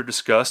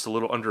under-discussed, a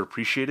little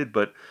underappreciated,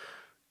 but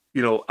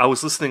I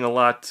was listening a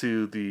lot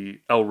to the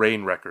El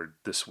Rain record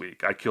this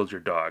week, I Killed Your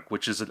Dog,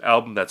 which is an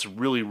album that's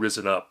really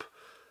risen up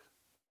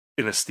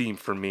in esteem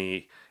for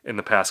me in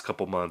the past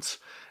couple months.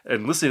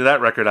 And listening to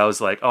that record, I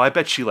was like, oh, I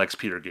bet she likes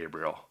Peter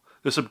Gabriel.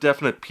 There's some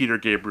definite Peter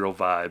Gabriel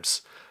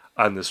vibes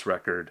on this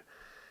record.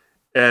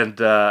 And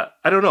I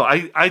don't know.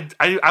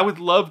 I would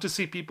love to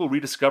see people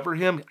rediscover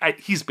him.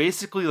 He's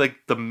basically like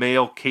the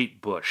male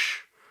Kate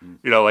Bush.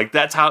 Like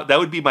that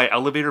would be my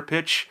elevator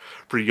pitch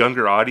for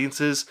younger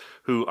audiences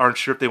who aren't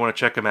sure if they want to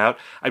check him out.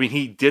 I mean,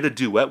 he did a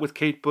duet with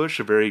Kate Bush,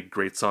 a very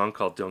great song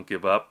called Don't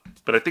Give Up.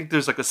 But I think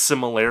there's like a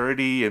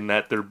similarity in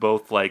that they're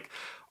both like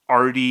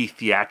arty,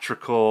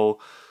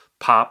 theatrical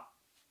pop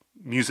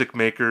music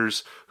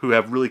makers who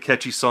have really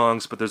catchy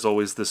songs, but there's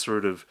always this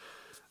sort of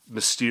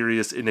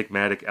mysterious,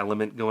 enigmatic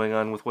element going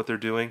on with what they're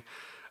doing.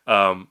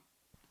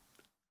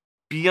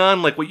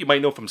 Beyond like what you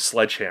might know from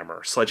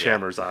Sledgehammer.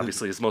 Sledgehammer is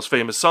obviously his most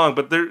famous song,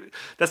 but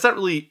that's not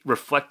really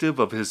reflective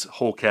of his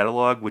whole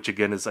catalog, which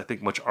again is, I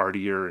think, much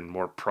artier and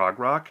more prog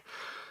rock.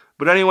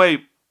 But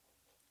anyway,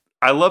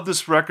 I love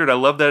this record. I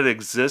love that it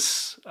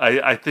exists.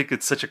 I think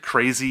it's such a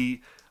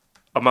crazy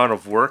amount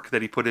of work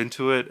that he put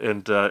into it,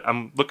 and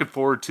I'm looking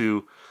forward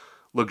to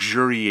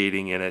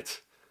luxuriating in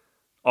it,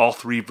 all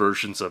three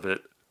versions of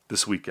it,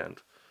 this weekend.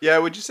 Yeah,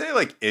 would you say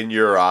like In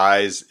Your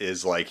Eyes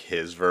is like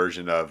his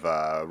version of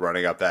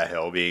Running Up That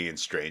Hill being in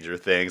Stranger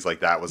Things?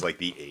 Like that was like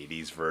the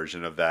 80s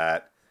version of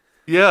that.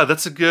 Yeah,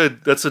 that's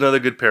another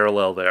good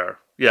parallel there.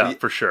 Yeah,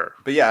 for sure.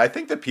 But yeah, I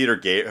think that Peter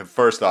Gabriel,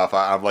 first off,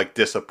 I'm like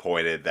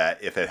disappointed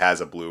that if it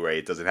has a Blu-ray,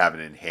 it doesn't have an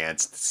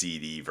enhanced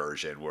CD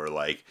version where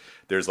like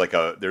there's like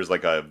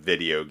a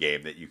video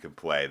game that you can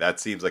play. That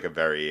seems like a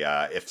very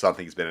if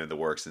something's been in the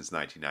works since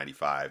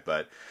 1995.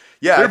 But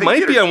yeah, there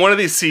might be on one of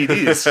these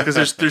CDs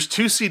because there's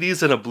two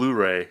CDs and a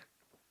Blu-ray,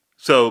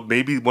 so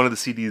maybe one of the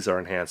CDs are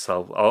enhanced.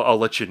 I'll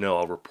let you know.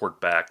 I'll report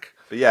back.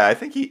 But yeah, I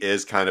think he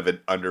is kind of an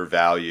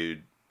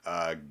undervalued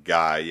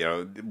guy.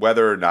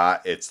 Whether or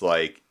not it's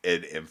like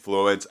an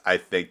influence, I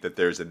think that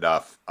there's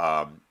enough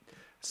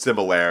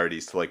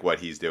similarities to like what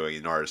he's doing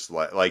in artists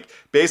like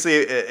basically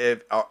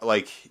if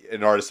like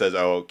an artist says,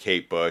 oh,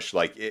 Kate Bush,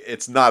 like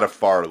it's not a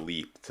far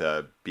leap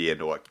to be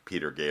into what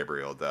Peter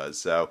Gabriel does.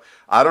 So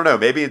I don't know,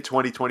 maybe in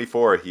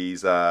 2024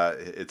 he's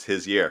it's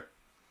his year.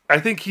 I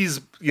think he's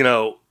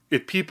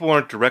if people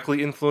aren't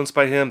directly influenced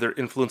by him, they're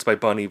influenced by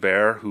Bon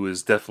Iver, who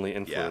is definitely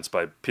influenced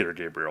by Peter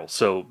Gabriel.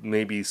 So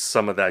maybe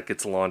some of that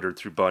gets laundered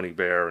through Bon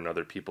Iver and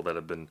other people that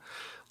have been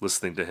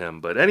listening to him.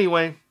 But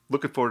anyway,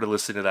 looking forward to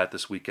listening to that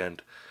this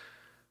weekend.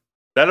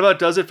 That about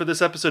does it for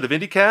this episode of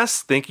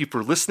IndieCast. Thank you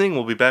for listening.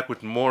 We'll be back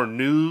with more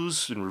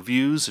news and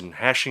reviews and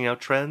hashing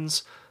out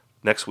trends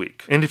next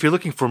week. And if you're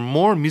looking for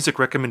more music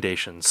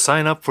recommendations,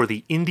 sign up for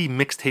the Indie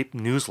Mixtape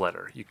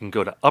newsletter. You can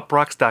go to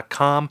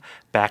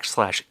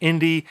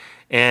uprocks.com/indie,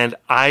 and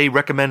I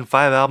recommend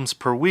 5 albums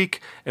per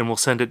week, and we'll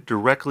send it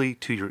directly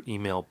to your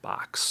email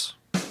box.